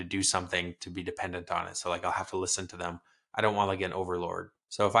needing me to do something to be dependent on it, so like I'll have to listen to them. I don't want like an overlord.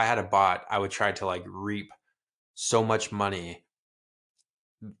 So if I had a bot, I would try to like reap so much money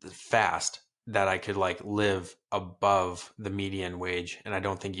fast that I could like live above the median wage. And I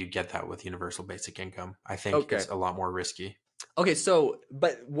don't think you get that with universal basic income. I think Okay. it's a lot more risky. Okay, so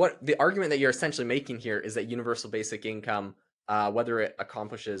but what the argument that you're essentially making here is that universal basic income, whether it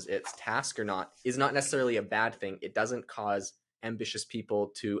accomplishes its task or not, is not necessarily a bad thing. It doesn't cause ambitious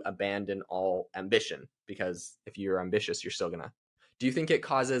people to abandon all ambition, because if you're ambitious, you're still gonna. Do you think it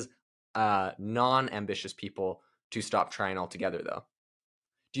causes non-ambitious people to stop trying altogether, though?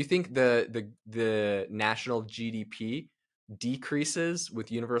 Do you think the national GDP decreases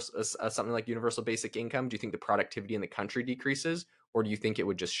with universal something like universal basic income? Do you think the productivity in the country decreases, or do you think it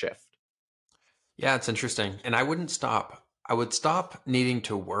would just shift? Yeah, it's interesting. And I wouldn't stop. I would stop needing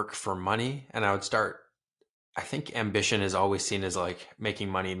to work for money and I would start. I think ambition is always seen as like making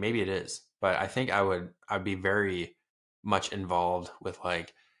money. Maybe it is, but I think I'd be very much involved with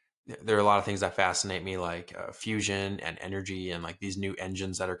like, there are a lot of things that fascinate me, like fusion and energy and like these new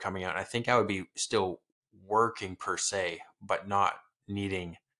engines that are coming out. And I think I would be still working per se, but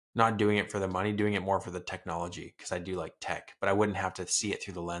needing, not doing it for the money, doing it more for the technology because I do like tech, but I wouldn't have to see it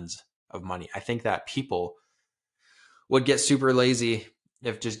through the lens of money. I think that people would get super lazy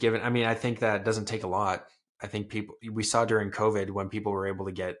if just given. I mean, I think that doesn't take a lot. I think people, we saw during COVID when people were able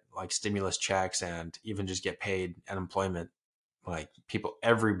to get like stimulus checks and even just get paid unemployment, like people,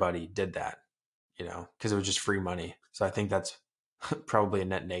 everybody did that, because it was just free money. So I think that's probably a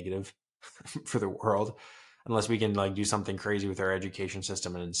net negative for the world, unless we can like do something crazy with our education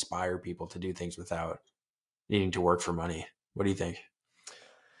system and inspire people to do things without needing to work for money. What do you think?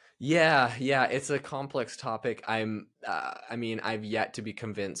 Yeah, yeah, it's a complex topic. I mean, I've yet to be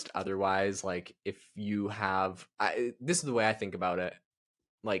convinced otherwise. Like, if you have, this is the way I think about it.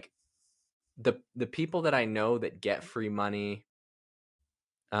 Like, the people that I know that get free money,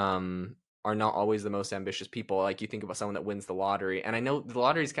 um, are not always the most ambitious people. Like, you think about someone that wins the lottery, and I know the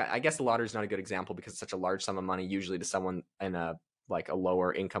lottery's. I guess the lottery's not a good example because it's such a large sum of money, usually to someone in a like a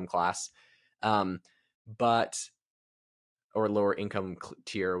lower income class, um, but or lower income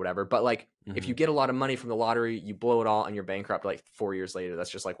tier or whatever. But like If you get a lot of money from the lottery, you blow it all and you're bankrupt like 4 years later. That's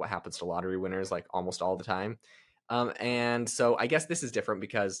just like what happens to lottery winners like almost all the time. And so I guess this is different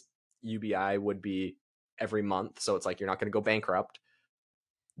because UBI would be every month. So it's like you're not going to go bankrupt.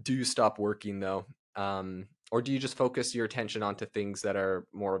 Do you stop working though? Or do you just focus your attention onto things that are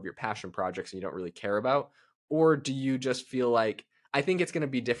more of your passion projects and you don't really care about? Or do you just feel like, I think it's going to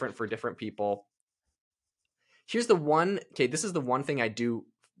be different for different people. Here's the one, okay, this is the one thing I do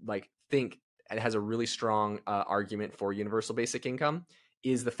like think it has a really strong argument for universal basic income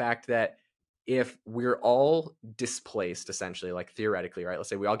is the fact that if we're all displaced essentially, like theoretically, right? Let's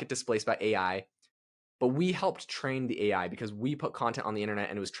say we all get displaced by AI, but we helped train the AI because we put content on the internet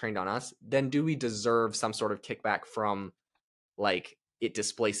and it was trained on us, then do we deserve some sort of kickback from like it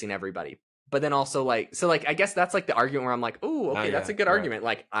displacing everybody? But then also like, so like, I guess that's like the argument where I'm like, oh, okay, that's a good argument.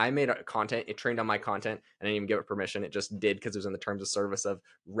 Like I made a content, it trained on my content and I didn't even give it permission. It just did because it was in the terms of service of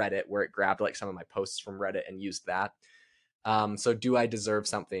Reddit where it grabbed like some of my posts from Reddit and used that. So do I deserve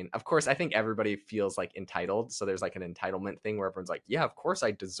something? Of course, I think everybody feels like entitled. So there's like an entitlement thing where everyone's like, yeah, of course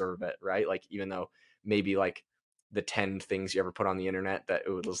I deserve it, right? Like even though maybe like the 10 things you ever put on the internet that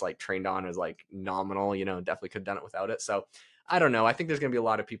it was like trained on is like nominal, you know, definitely could have done it without it. So I don't know. I think there's going to be a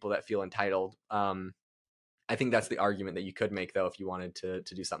lot of people that feel entitled. I think that's the argument that you could make though if you wanted to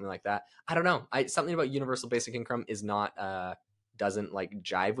do something like that. I don't know. Something about universal basic income is not doesn't like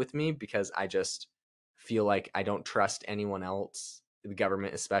jive with me because I just feel like I don't trust anyone else, the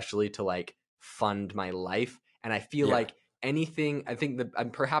government especially, to like fund my life. And I feel like anything, I think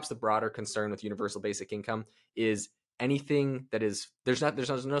perhaps the broader concern with universal basic income is anything that is, there's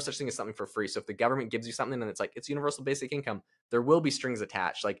no such thing as something for free. So if the government gives you something and it's like, it's universal basic income, there will be strings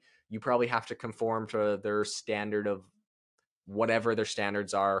attached. Like you probably have to conform to their standard of whatever their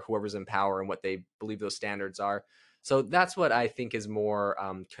standards are, whoever's in power and what they believe those standards are. So that's what I think is more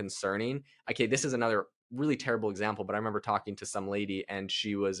concerning. Okay, this is another really terrible example, but I remember talking to some lady and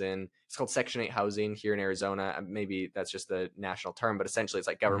she was in, it's called Section 8 housing here in Arizona. Maybe that's just the national term, but essentially it's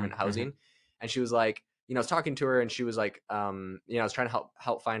like government housing. And she was like, you know, I was talking to her and she was like, you know, I was trying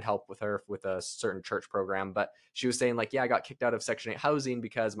to find help with her with a certain church program, but she was saying like, yeah, I got kicked out of Section 8 housing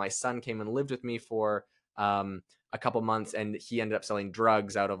because my son came and lived with me for a couple months and he ended up selling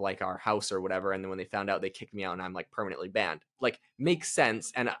drugs out of like our house or whatever. And then when they found out, they kicked me out and I'm like permanently banned. Like makes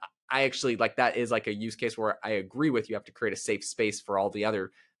sense. And I actually like that is like a use case where I agree with you have to create a safe space for all the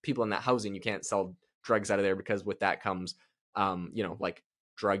other people in that housing. You can't sell drugs out of there because with that comes, you know, like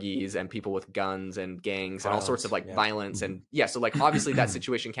druggies and people with guns and gangs and all sorts of like violence. And so like obviously that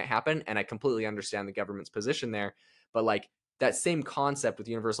situation can't happen. And I completely understand the government's position there, but like that same concept with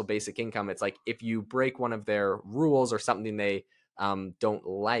universal basic income, it's like if you break one of their rules or something they don't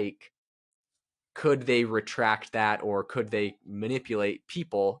like, could they retract that or could they manipulate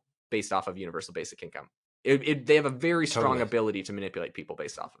people based off of universal basic income? They have a very strong ability to manipulate people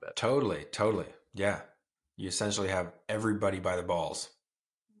based off of it. Totally. Yeah. You essentially have everybody by the balls.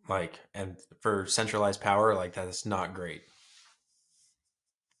 Like, and for centralized power, like that is not great.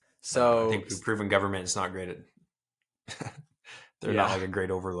 So I think we've proven government is not great at they're not like a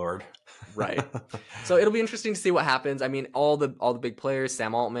great overlord. Right. So it'll be interesting to see what happens. I mean, all the big players,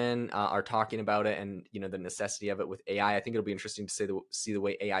 Sam Altman, are talking about it and, you know, the necessity of it with AI. I think it'll be interesting to see the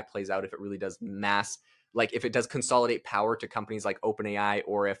way AI plays out, if it really does like if it does consolidate power to companies like OpenAI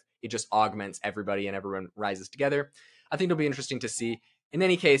or if it just augments everybody and everyone rises together. I think it'll be interesting to see. In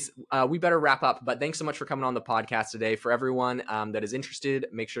any case, we better wrap up, but thanks so much for coming on the podcast today. For everyone that is interested,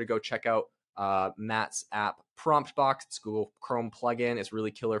 make sure to go check out Matt's app PromptBox. It's Google Chrome plugin. It's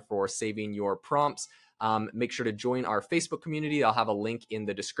really killer for saving your prompts. Make sure to join our Facebook community. I'll have a link in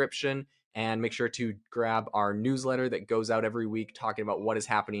the description, and make sure to grab our newsletter that goes out every week talking about what is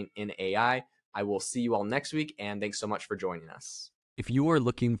happening in AI. I will see you all next week, and thanks so much for joining us. If you are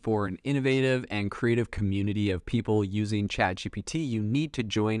looking for an innovative and creative community of people using ChatGPT, you need to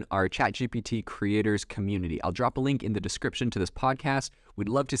join our ChatGPT creators community. I'll drop a link in the description to this podcast. We'd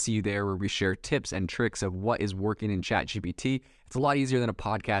love to see you there, where we share tips and tricks of what is working in ChatGPT. It's a lot easier than a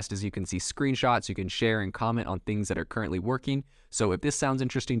podcast, as you can see screenshots, you can share and comment on things that are currently working. So if this sounds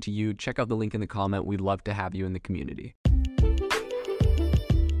interesting to you, check out the link in the comment. We'd love to have you in the community.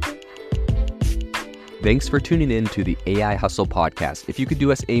 Thanks for tuning in to the AI Hustle podcast. If you could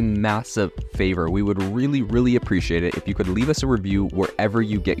do us a massive favor, we would really, really appreciate it if you could leave us a review wherever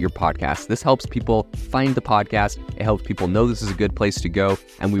you get your podcasts. This helps people find the podcast. It helps people know this is a good place to go.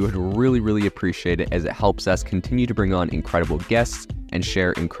 And we would really, really appreciate it, as it helps us continue to bring on incredible guests and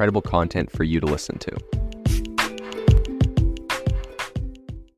share incredible content for you to listen to.